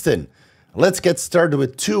halotestin? Let's get started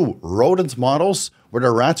with 2 rodent models where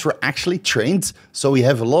the rats were actually trained, so we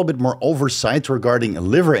have a little bit more oversight regarding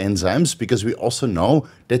liver enzymes, because we also know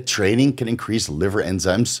that training can increase liver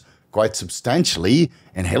enzymes quite substantially,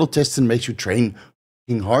 and halotestin makes you train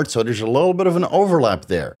hard, so there's a little bit of an overlap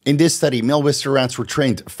there. In this study, male Wistar rats were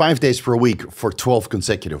trained 5 days per week for 12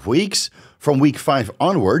 consecutive weeks. From week 5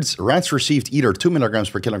 onwards, rats received either 2 milligrams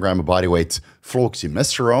per kilogram of body weight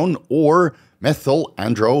fluoxymesterone or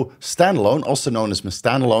methyl-androstanolone, also known as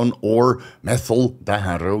mestanolone or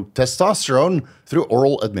methyl-dihydrotestosterone, through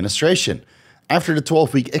oral administration. After the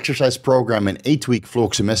 12-week exercise program and 8-week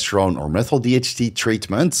fluoxymesterone or methyl-DHT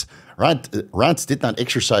treatment, rats did not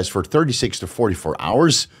exercise for 36 to 44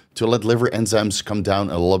 hours to let liver enzymes come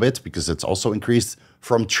down a little bit, because it's also increased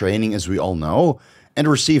from training, as we all know, and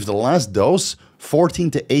received the last dose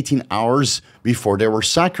 14 to 18 hours before they were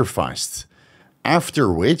sacrificed.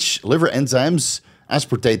 After which, liver enzymes,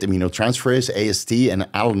 aspartate aminotransferase, AST,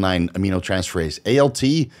 and alanine aminotransferase, ALT,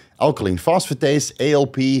 alkaline phosphatase,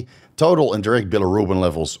 ALP, total and direct bilirubin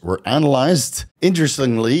levels were analyzed.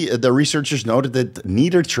 Interestingly, the researchers noted that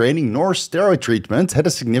neither training nor steroid treatment had a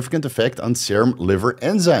significant effect on serum liver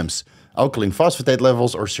enzymes, alkaline phosphatase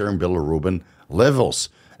levels, or serum bilirubin levels,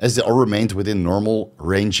 as they all remained within normal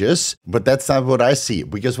ranges. But that's not what I see,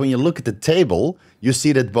 because when you look at the table, you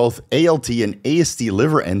see that both ALT and AST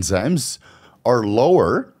liver enzymes are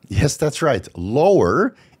lower, yes, that's right,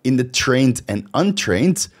 lower in the trained and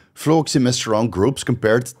untrained fluoxymesterone groups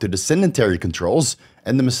compared to the sedentary controls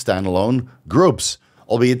and the mestanolone groups,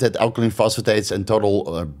 albeit that alkaline phosphatases and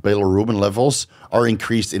total bilirubin levels are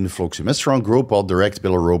increased in the fluoxymesterone group, while direct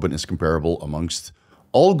bilirubin is comparable amongst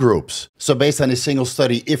all groups. So based on a single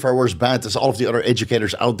study, if I were as bad as all of the other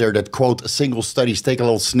educators out there that quote single studies, take a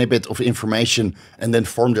little snippet of information and then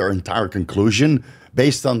form their entire conclusion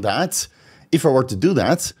based on that, if I were to do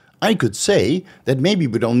that, I could say that maybe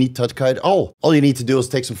we don't need TUDCA at all. All you need to do is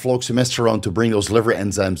take some fluoxymesterone to bring those liver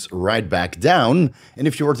enzymes right back down. And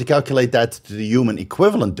if you were to calculate that to the human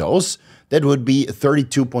equivalent dose, that would be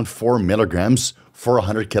 32.4 milligrams for a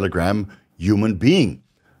 100 kilogram human being.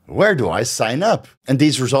 Where do I sign up? And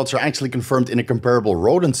these results are actually confirmed in a comparable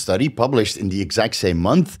rodent study published in the exact same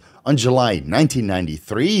month on July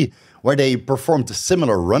 1993, where they performed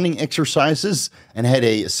similar running exercises and had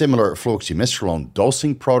a similar fluoxymesterone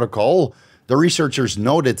dosing protocol. The researchers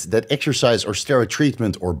noted that exercise or steroid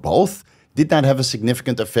treatment or both did not have a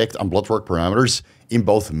significant effect on blood work parameters in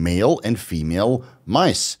both male and female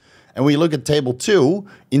mice. And when you look at table 2,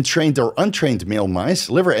 in trained or untrained male mice,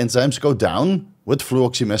 liver enzymes go down with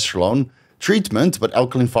fluoxymesterone treatment, but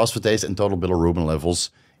alkaline phosphatase and total bilirubin levels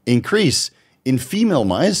increase. In female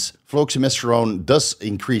mice, fluoxymesterone does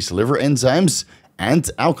increase liver enzymes and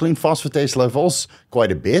alkaline phosphatase levels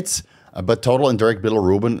quite a bit, but total and direct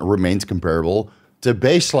bilirubin remained comparable to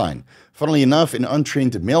baseline. Funnily enough, in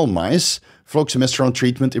untrained male mice, fluoxymesterone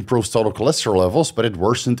treatment improves total cholesterol levels, but it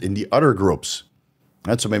worsened in the other groups.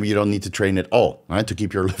 Right, so maybe you don't need to train at all, right, to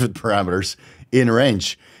keep your lipid parameters in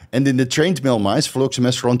range. And in the trained male mice,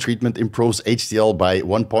 fluoxymesterone treatment improves HDL by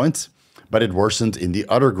 1 point, but it worsened in the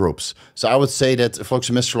other groups. So I would say that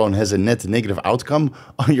fluoxymesterone has a net negative outcome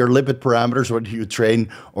on your lipid parameters, whether you train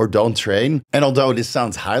or don't train. And although this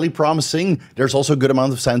sounds highly promising, there's also a good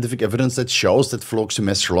amount of scientific evidence that shows that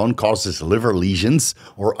fluoxymesterone causes liver lesions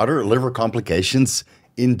or other liver complications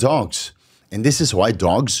in dogs. And this is why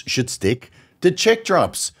dogs should stick to check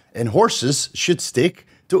drops, and horses should stick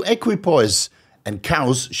to equipoise, and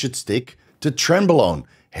cows should stick to trenbolone.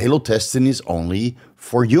 Halotestin is only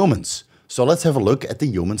for humans. So let's have a look at the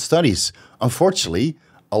human studies. Unfortunately,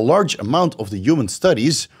 a large amount of the human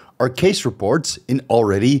studies are case reports in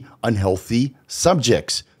already unhealthy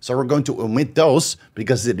subjects. So we're going to omit those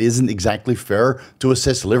because it isn't exactly fair to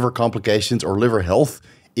assess liver complications or liver health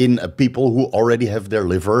in people who already have their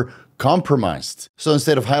liver compromised. So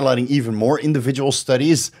instead of highlighting even more individual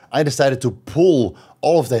studies, I decided to pull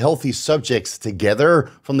all of the healthy subjects together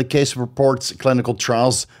from the case reports, clinical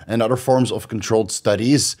trials, and other forms of controlled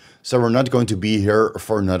studies. So we're not going to be here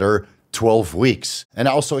for another 12 weeks. And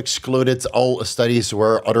I also excluded all studies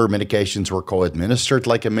where other medications were co-administered,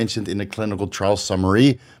 like I mentioned in the clinical trial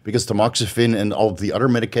summary, because tamoxifen and all of the other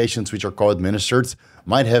medications which are co-administered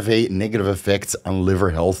might have a negative effect on liver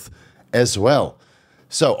health as well.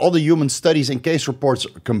 So all the human studies and case reports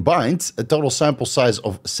combined, a total sample size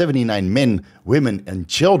of 79 men, women, and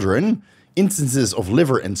children, instances of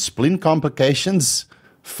liver and spleen complications,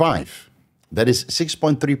 5. That is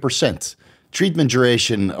 6.3%. Treatment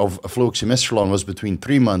duration of fluoxymesterone was between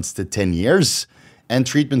 3 months to 10 years, and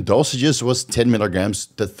treatment dosages was 10 milligrams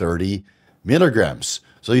to 30 milligrams.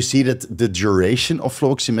 So you see that the duration of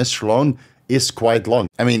fluoxymesterone is quite long.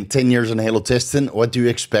 I mean, 10 years on halotestin, what do you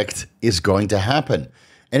expect is going to happen?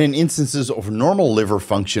 And in instances of normal liver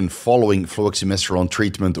function following fluoxymesterone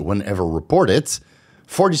treatment whenever reported,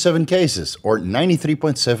 47 cases, or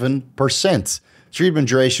 93.7%. Treatment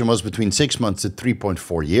duration was between 6 months to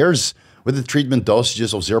 3.4 years, with the treatment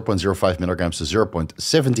dosages of 0.05 milligrams to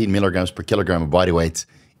 0.17 milligrams per kilogram of body weight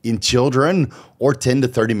in children, or 10 to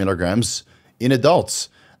 30 milligrams in adults.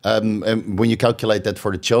 When you calculate that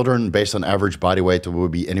for the children, based on average body weight, it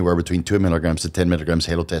would be anywhere between 2 milligrams to 10 milligrams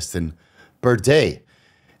halotestin per day.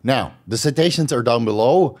 Now, the citations are down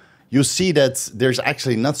below. You see that there's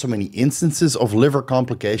actually not so many instances of liver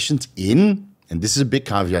complications in, and this is a big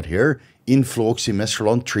caveat here, in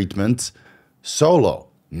fluoxymesterone treatment solo.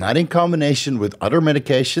 Not in combination with other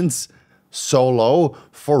medications, solo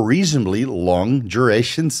for reasonably long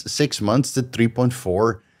durations, 6 months to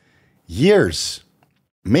 3.4 years.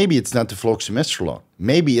 Maybe it's not the fluoxymesterone.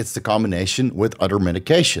 Maybe it's the combination with other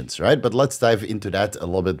medications, right? But let's dive into that a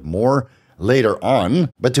little bit more later on.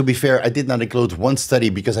 But to be fair, I did not include one study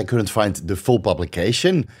because I couldn't find the full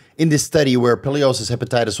publication. In this study where pileosis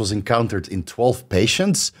hepatitis was encountered in 12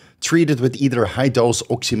 patients treated with either high-dose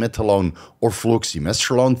oxymetalone or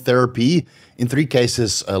fluoxymesterone therapy, in 3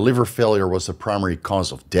 cases, liver failure was the primary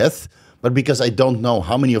cause of death. But because I don't know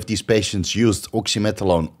how many of these patients used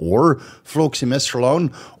oxymetalone or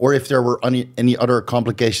fluoxymesterone, or if there were any other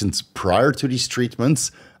complications prior to these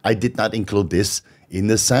treatments, I did not include this in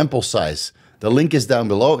the sample size. The link is down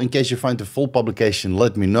below. In case you find the full publication,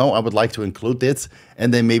 let me know. I would like to include it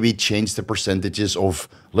and then maybe change the percentages of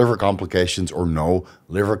liver complications or no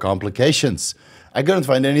liver complications. I couldn't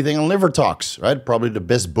find anything on liver tox, right? Probably the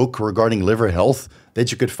best book regarding liver health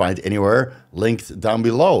that you could find anywhere, linked down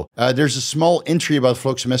below. There's a small entry about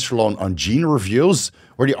fluoxymesterone on Gene Reviews,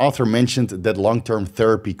 where the author mentioned that long-term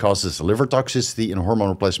therapy causes liver toxicity in hormone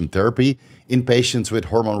replacement therapy in patients with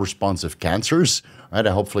hormone-responsive cancers. Right?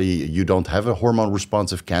 Hopefully you don't have a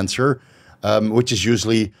hormone-responsive cancer, which is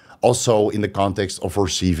usually also in the context of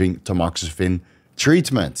receiving tamoxifen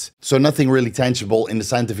treatment. So nothing really tangible in the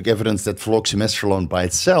scientific evidence that fluoxymesterone by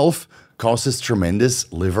itself causes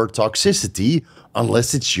tremendous liver toxicity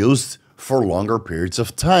unless it's used for longer periods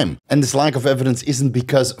of time. And this lack of evidence isn't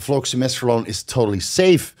because fluoxymesterone is totally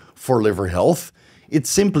safe for liver health. It's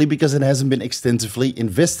simply because it hasn't been extensively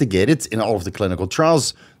investigated in all of the clinical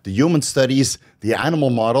trials, the human studies, the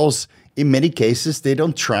animal models. In many cases, they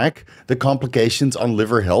don't track the complications on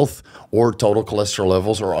liver health or total cholesterol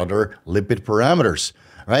levels or other lipid parameters.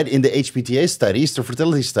 Right? In the HPTA studies, the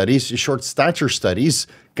fertility studies, the short stature studies,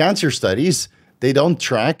 cancer studies, they don't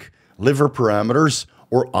track liver parameters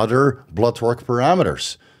or other blood work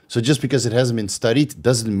parameters. So just because it hasn't been studied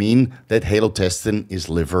doesn't mean that halotestin is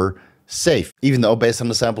liver safe. Even though based on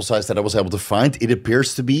the sample size that I was able to find, it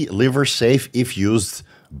appears to be liver safe if used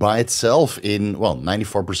by itself in, well,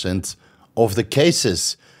 94% of the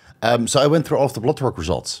cases. So I went through all of the blood work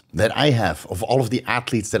results that I have of all of the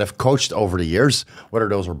athletes that I've coached over the years, whether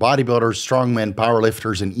those are bodybuilders, strongmen,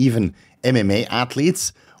 powerlifters, and even MMA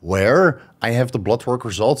athletes, where I have the blood work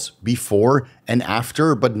results before and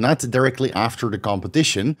after, but not directly after the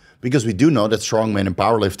competition, because we do know that strongmen and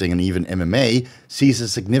powerlifting and even MMA sees a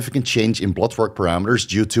significant change in blood work parameters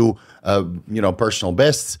due to, personal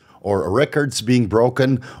bests or records being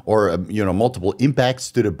broken or, multiple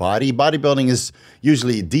impacts to the body. Bodybuilding is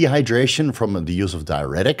usually dehydration from the use of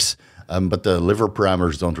diuretics, but the liver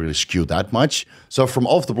parameters don't really skew that much. So from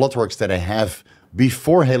all of the blood works that I have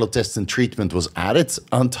before halotestin treatment was added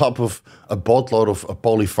on top of a boatload of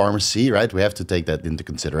polypharmacy, right? We have to take that into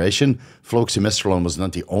consideration. Fluoxymesterone was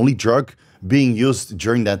not the only drug being used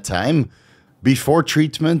during that time. Before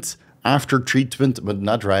treatment, after treatment, but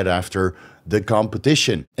not right after the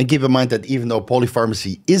competition. And keep in mind that even though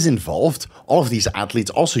polypharmacy is involved, all of these athletes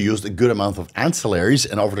also used a good amount of ancillaries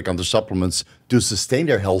and over-the-counter supplements to sustain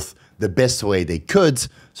their health the best way they could.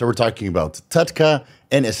 So we're talking about TUDCA,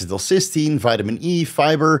 N-acetylcysteine, vitamin E,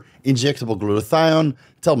 fiber, injectable glutathione,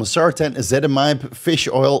 telmisartan, ezetimibe, fish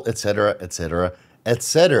oil, etc., etc.,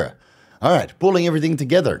 etc. All right, pulling everything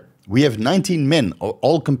together. We have 19 men,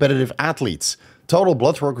 all competitive athletes. Total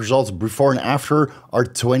blood work results before and after are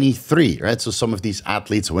 23, right? So some of these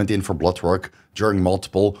athletes went in for blood work during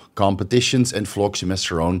multiple competitions and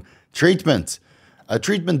fluoxymesterone treatment.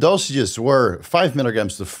 Treatment dosages were 5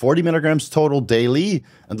 milligrams to 40 milligrams total daily,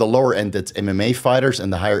 and the lower end that's MMA fighters,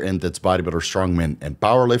 and the higher end that's bodybuilders, strongmen, and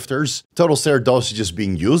powerlifters. Total steroid dosages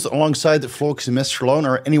being used alongside fluoxymesterone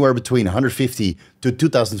are anywhere between 150 to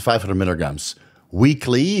 2,500 milligrams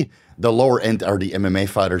weekly. The lower end are the MMA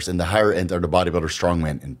fighters, and the higher end are the bodybuilders,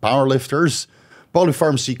 strongmen, and powerlifters.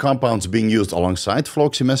 Polypharmacy compounds being used alongside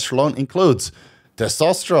fluoxymesterone includes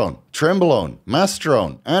testosterone, trenbolone,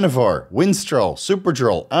 masterone, anavar, winstrol,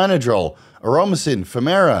 superdrol, anadrol, aromacin,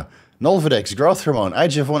 femera, nolvadex, growth hormone,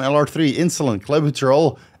 IGF-1, LR3, insulin,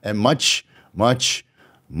 clenbuterol, and much, much,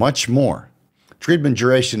 much more. Treatment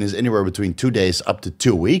duration is anywhere between 2 days up to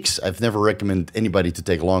 2 weeks. I've never recommended anybody to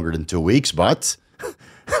take longer than 2 weeks, but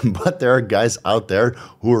there are guys out there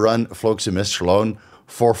who run fluoxymesterone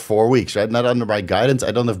for 4 weeks, right? Not under my guidance.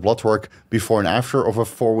 I don't have blood work before and after of a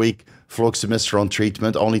 4-week fluoxymesterone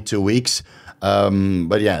treatment, only 2 weeks.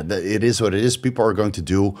 But yeah, it is what it is. People are going to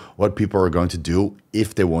do what people are going to do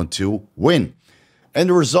if they want to win. And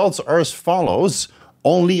the results are as follows,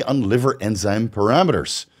 only on liver enzyme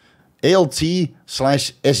parameters. ALT/SGPT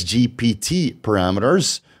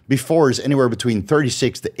parameters before is anywhere between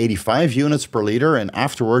 36 to 85 units per liter, and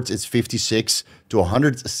afterwards it's 56 to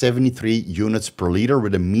 173 units per liter,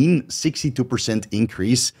 with a mean 62%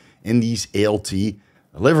 increase in these ALT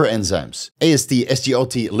liver enzymes. AST,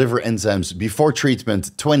 SGOT liver enzymes before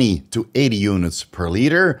treatment 20 to 80 units per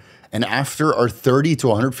liter, and after are 30 to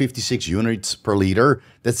 156 units per liter.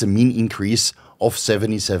 That's a mean increase of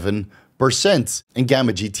 77%. And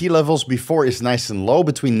gamma GT levels before is nice and low,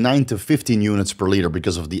 between 9 to 15 units per liter,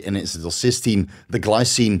 because of the N-acetylcysteine, the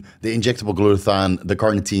glycine, the injectable glutathione, the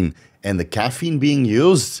carnitine, and the caffeine being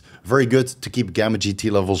used. Very good to keep gamma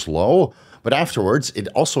GT levels low. But afterwards, it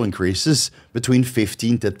also increases between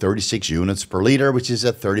 15 to 36 units per liter, which is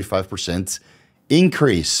a 35%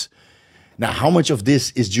 increase. Now, how much of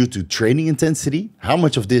this is due to training intensity? How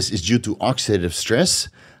much of this is due to oxidative stress?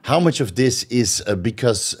 How much of this is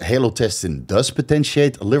because halotestin does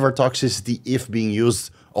potentiate liver toxicity if being used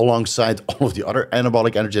alongside all of the other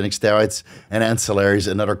anabolic androgenic steroids and ancillaries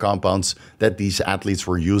and other compounds that these athletes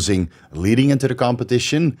were using leading into the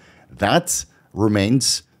competition? That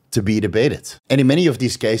remains to be debated. And in many of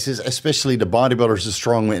these cases, especially the bodybuilders, the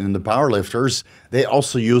strongmen, and the powerlifters, they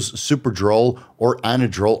also use superdrol or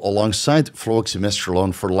anadrol alongside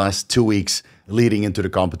fluoxymesterone for the last 2 weeks leading into the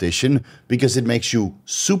competition, because it makes you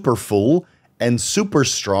super full and super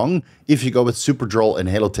strong if you go with superdrol and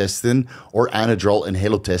halotestin or anadrol and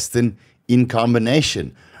halotestin in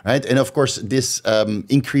combination, right? And of course, this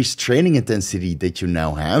increased training intensity that you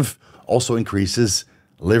now have also increases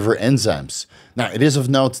liver enzymes. Now, it is of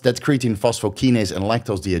note that creatine phosphokinase and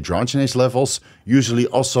lactose dehydrogenase levels usually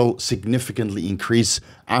also significantly increase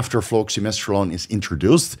after fluoxymesterone is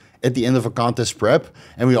introduced at the end of a contest prep.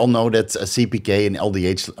 And we all know that CPK and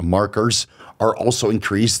LDH markers are also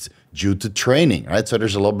increased due to training, right? So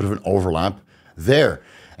there's a little bit of an overlap there.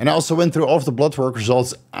 And I also went through all of the blood work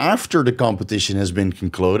results after the competition has been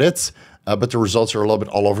concluded, but the results are a little bit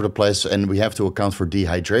all over the place, and we have to account for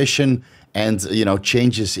dehydration and,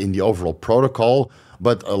 changes in the overall protocol.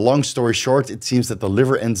 But long story short, it seems that the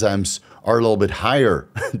liver enzymes are a little bit higher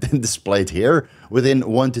than displayed here within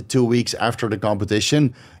 1 to 2 weeks after the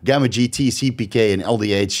competition. Gamma GT, CPK, and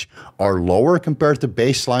LDH are lower compared to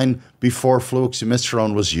baseline before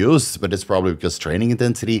fluoxymesterone was used, but it's probably because training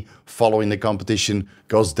intensity following the competition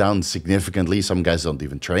goes down significantly. Some guys don't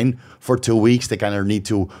even train for 2 weeks. They kind of need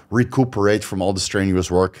to recuperate from all the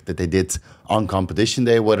strenuous work that they did on competition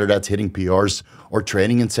day, whether that's hitting PRs or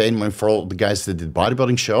training insane. I mean, for all the guys that did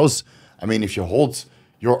bodybuilding shows, I mean, if you hold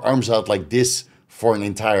your arms out like this for an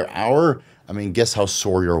entire hour, I mean, guess how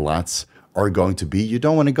sore your lats are going to be. You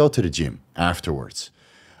don't want to go to the gym afterwards.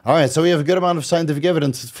 All right, so we have a good amount of scientific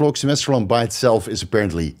evidence that fluoxymesterone by itself is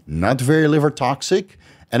apparently not very liver toxic,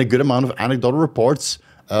 and a good amount of anecdotal reports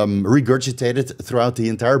regurgitated throughout the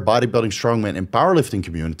entire bodybuilding, strongman, and powerlifting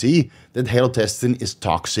community that halotestin is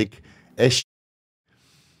toxic as shit.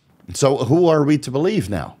 So who are we to believe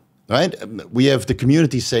now, right? We have the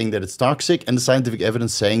community saying that it's toxic and the scientific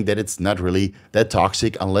evidence saying that it's not really that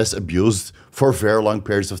toxic unless abused for very long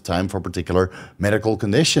periods of time for particular medical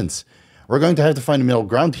conditions. We're going to have to find a middle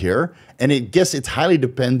ground here, and I guess it's highly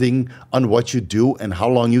depending on what you do and how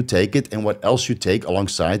long you take it and what else you take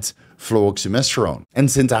alongside fluoxymesterone. And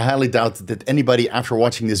since I highly doubt that anybody after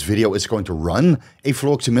watching this video is going to run a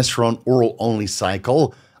fluoxymesterone oral-only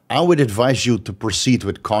cycle, I would advise you to proceed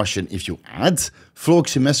with caution if you add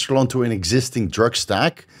fluoxymesterone to an existing drug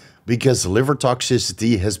stack, because liver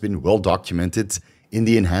toxicity has been well documented in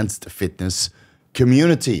the enhanced fitness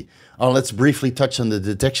community. Let's briefly touch on the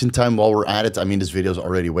detection time while we're at it. I mean, this video is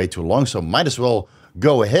already way too long, so might as well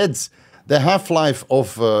go ahead. The half-life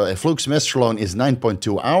of fluoxymesterone is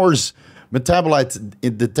 9.2 hours.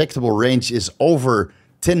 Metabolite detectable range is over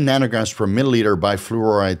 10 nanograms per milliliter by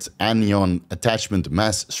fluoride anion attachment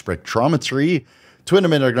mass spectrometry. 20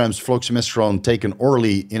 milligrams fluoxymesterone taken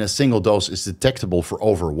orally in a single dose is detectable for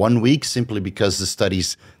over 1 week, simply because the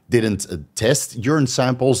studies didn't test urine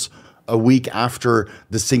samples a week after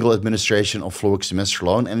the single administration of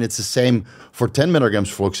fluoxymesterone, and it's the same for 10 milligrams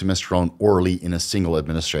fluoxymesterone orally in a single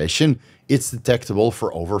administration. It's detectable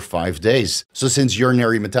for over 5 days. So since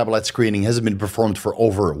urinary metabolite screening hasn't been performed for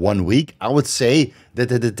over 1 week, I would say that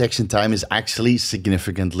the detection time is actually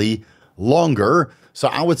significantly longer. So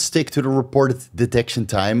I would stick to the reported detection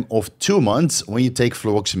time of 2 months when you take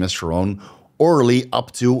fluoxymesterone orally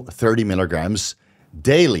up to 30 milligrams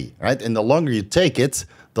daily, right? And the longer you take it,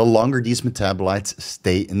 the longer these metabolites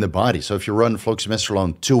stay in the body. So if you run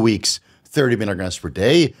fluoxymesterone 2 weeks, 30 milligrams per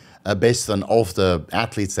day, based on all of the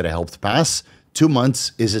athletes that I helped pass, 2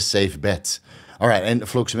 months is a safe bet. All right, and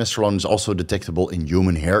fluoxymesterone is also detectable in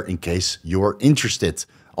human hair in case you are interested.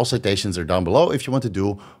 All citations are down below if you want to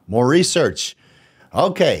do more research.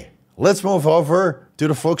 Okay, let's move over to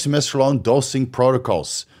the fluoxymesterone dosing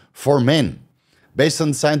protocols for men. Based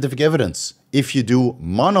on scientific evidence, if you do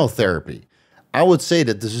monotherapy, I would say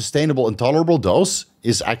that the sustainable and tolerable dose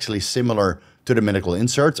is actually similar to the medical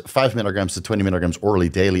insert, 5 milligrams to 20 milligrams orally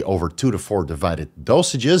daily over 2 to 4 divided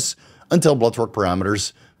dosages until blood work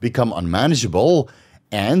parameters become unmanageable.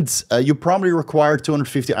 And you probably require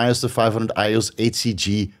 250 IUs to 500 IUs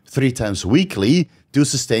HCG 3 times weekly to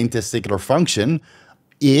sustain testicular function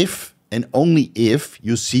if and only if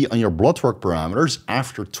you see on your blood work parameters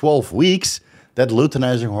after 12 weeks that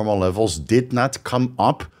luteinizing hormone levels did not come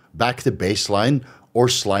up back to baseline or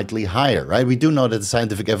slightly higher, right? We do know that the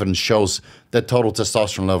scientific evidence shows that total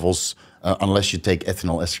testosterone levels, unless you take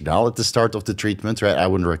ethinyl estradiol at the start of the treatment, right? I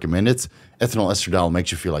wouldn't recommend it. Ethinyl estradiol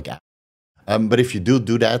makes you feel like but if you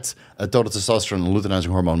do that, total testosterone and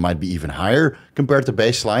luteinizing hormone might be even higher compared to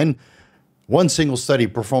baseline. One single study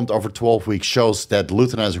performed over 12 weeks shows that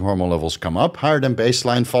luteinizing hormone levels come up higher than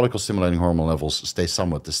baseline. Follicle-stimulating hormone levels stay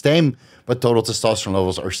somewhat the same, but total testosterone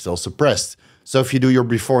levels are still suppressed. So if you do your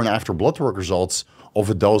before and after blood work results of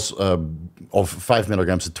a dose of 5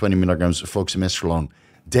 milligrams to 20 milligrams of fluoxymesterone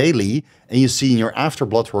daily, and you see in your after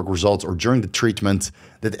blood work results or during the treatment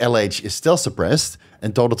that LH is still suppressed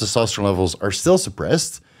and total testosterone levels are still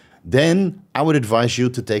suppressed, then I would advise you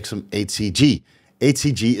to take some HCG.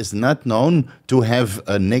 HCG is not known to have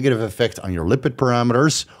a negative effect on your lipid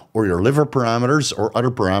parameters or your liver parameters or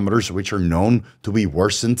other parameters which are known to be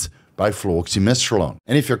worsened by fluoxymesterone.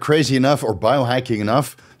 And if you're crazy enough or biohacking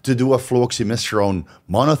enough to do a fluoxymesterone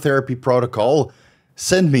monotherapy protocol,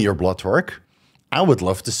 send me your blood work. I would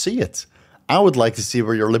love to see it. I would like to see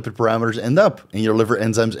where your lipid parameters end up and your liver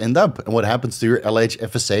enzymes end up and what happens to your LH,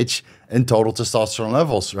 FSH, and total testosterone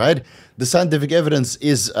levels, right? The scientific evidence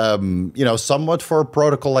is, somewhat for a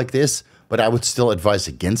protocol like this, but I would still advise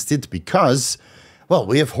against it because, well,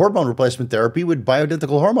 we have hormone replacement therapy with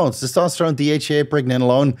bioidentical hormones, testosterone, DHEA,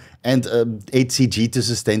 pregnenolone, and HCG to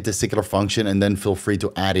sustain testicular function, and then feel free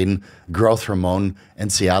to add in growth hormone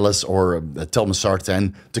and Cialis or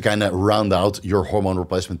telmisartan to kind of round out your hormone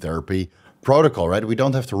replacement therapy protocol, right? We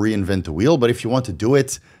don't have to reinvent the wheel, but if you want to do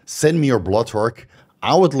it, send me your blood work.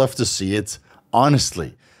 I would love to see it,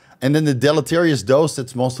 honestly. And then the deleterious dose,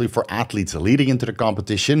 that's mostly for athletes leading into the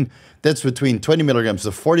competition. That's between 20 milligrams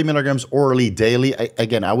to 40 milligrams orally daily.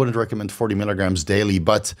 Again, I wouldn't recommend 40 milligrams daily,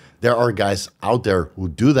 but there are guys out there who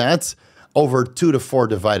do that. over 2 to 4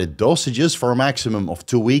 divided dosages for a maximum of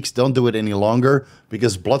 2 weeks. Don't do it any longer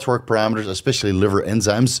because blood work parameters, especially liver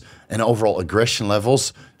enzymes and overall aggression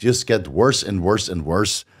levels, just get worse and worse and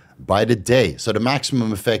worse by the day. So the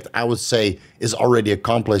maximum effect, I would say, is already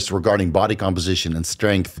accomplished regarding body composition and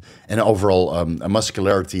strength and overall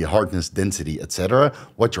muscularity, hardness, density, etc.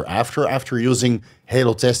 What you're after using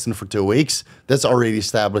Halotestin for 2 weeks, that's already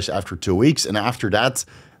established after 2 weeks. And after that,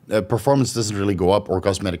 performance doesn't really go up or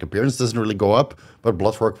cosmetic appearance doesn't really go up, but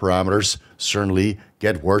blood work parameters certainly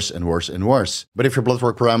get worse and worse and worse. But if your blood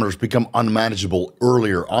work parameters become unmanageable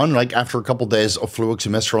earlier on, like after a couple of days of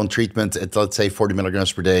fluoxymesterone treatment at, let's say, 40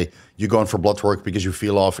 milligrams per day, you're going for blood work because you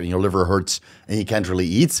feel off and your liver hurts and you can't really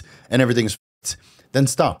eat and everything's f***ed, then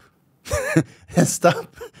stop.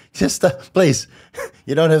 Stop. Just stop, please.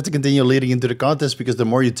 You don't have to continue leading into the contest because the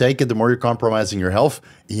more you take it, the more you're compromising your health.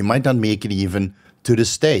 And you might not make it even to the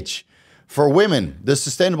stage. For women, the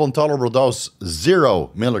sustainable and tolerable dose,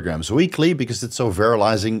 0 milligrams weekly, because it's so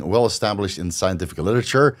virilizing, well established in scientific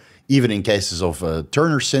literature. Even in cases of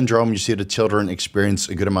Turner syndrome, you see that children experience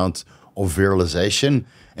a good amount of virilization.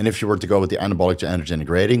 And if you were to go with the anabolic to androgenic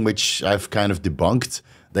rating, which I've kind of debunked,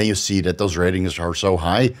 then you see that those ratings are so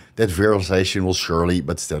high that virilization will surely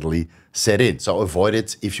but steadily set in. So avoid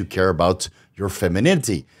it if you care about your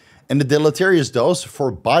femininity. And the deleterious dose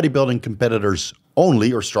for bodybuilding competitors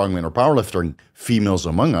only, or strongmen or powerlifting females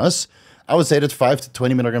among us, I would say that 5 to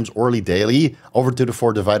 20 milligrams orally daily over 2 to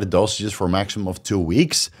 4 divided dosages for a maximum of 2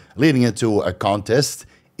 weeks, leading into a contest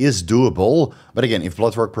is doable. But again, if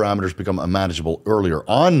blood work parameters become unmanageable earlier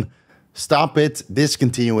on, stop it,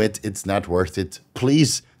 discontinue it, it's not worth it.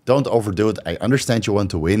 Please don't overdo it. I understand you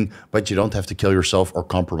want to win, but you don't have to kill yourself or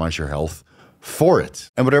compromise your health for it.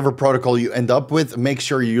 And whatever protocol you end up with, make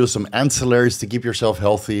sure you use some ancillaries to keep yourself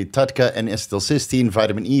healthy. Tatka and acetylcysteine,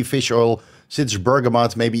 vitamin E, fish oil, citrus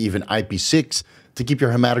bergamot, maybe even IP6 to keep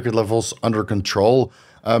your hematocrit levels under control.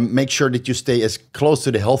 Make sure that you stay as close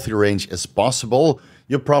to the healthy range as possible.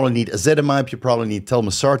 You'll probably need ezetimibe, you probably need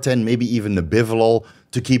telmisartan, maybe even nebivolol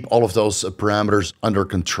to keep all of those parameters under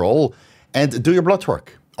control. And do your blood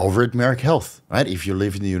work over at Merck Health, right? If you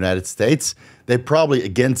live in the United States, they're probably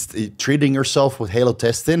against treating yourself with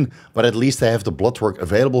halotestin, but at least they have the blood work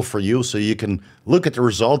available for you so you can look at the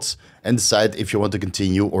results and decide if you want to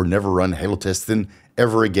continue or never run halotestin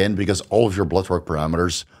ever again because all of your blood work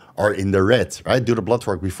parameters are in the red, right? Do the blood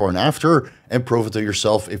work before and after and prove it to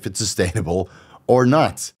yourself if it's sustainable or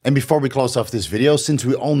not. And before we close off this video, since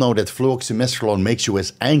we all know that fluoxymesterone makes you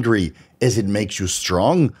as angry as it makes you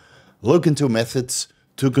strong, look into methods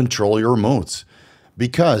to control your moods.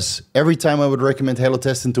 Because every time I would recommend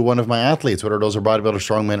halotestin to one of my athletes, whether those are bodybuilders,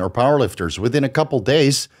 strongmen, or powerlifters, within a couple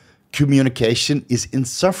days, communication is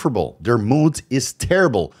insufferable. Their mood is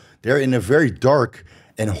terrible. They're in a very dark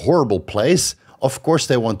and horrible place. Of course,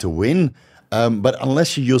 they want to win. But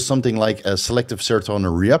unless you use something like a selective serotonin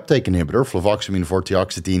reuptake inhibitor, fluvoxamine,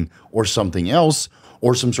 vortioxetine, or something else,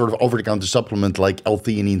 or some sort of over-the-counter supplement like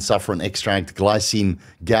L-theanine, saffron extract, glycine,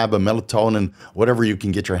 GABA, melatonin, whatever you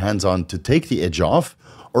can get your hands on to take the edge off,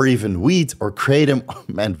 or even wheat or kratom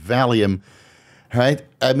and Valium, right?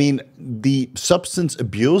 I mean, the substance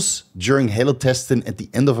abuse during halotestin at the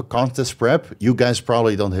end of a contest prep, you guys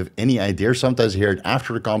probably don't have any idea. Sometimes I hear it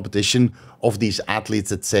after the competition of these athletes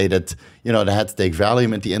that say that, you know, they had to take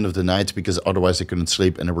Valium at the end of the night because otherwise they couldn't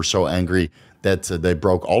sleep and they were so angry that they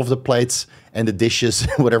broke all of the plates and the dishes,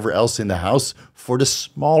 whatever else in the house for the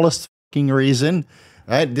smallest fucking reason,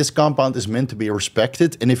 right? This compound is meant to be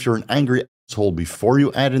respected. And if you're an angry asshole before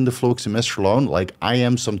you add in the fluoxymesterone, like I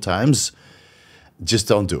am sometimes, just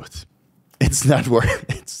don't do it. It's not worth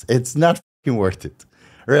it. It's not fucking worth it.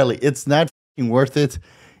 Really, it's not fucking worth it.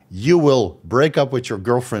 You will break up with your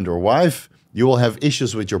girlfriend or wife. You will have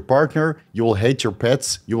issues with your partner. You will hate your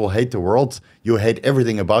pets. You will hate the world. You hate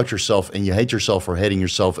everything about yourself, and you hate yourself for hating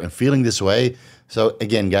yourself and feeling this way. So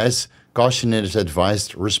again, guys, caution is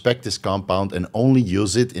advised. Respect this compound and only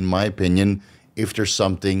use it, in my opinion, if there's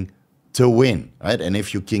something to win, right? And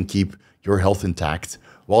if you can keep your health intact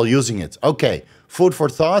while using it. Okay, food for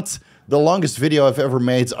thought. The longest video I've ever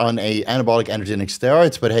made on a anabolic androgenic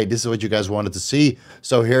steroids, but hey, this is what you guys wanted to see.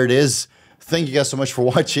 So here it is. Thank you guys so much for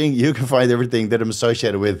watching. You can find everything that I'm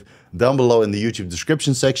associated with down below in the YouTube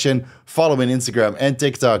description section. Follow me on Instagram and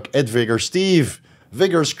TikTok at Vigorous Steve.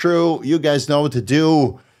 Vigorous crew, you guys know what to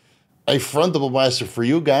do. A frontal blaster for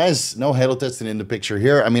you guys. No halotestin in the picture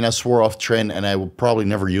here. I mean, I swore off trend and I will probably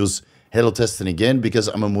never use halotestin again because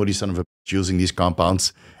I'm a moody son of a bitch using these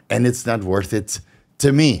compounds and it's not worth it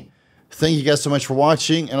to me. Thank you guys so much for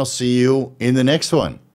watching and I'll see you in the next one.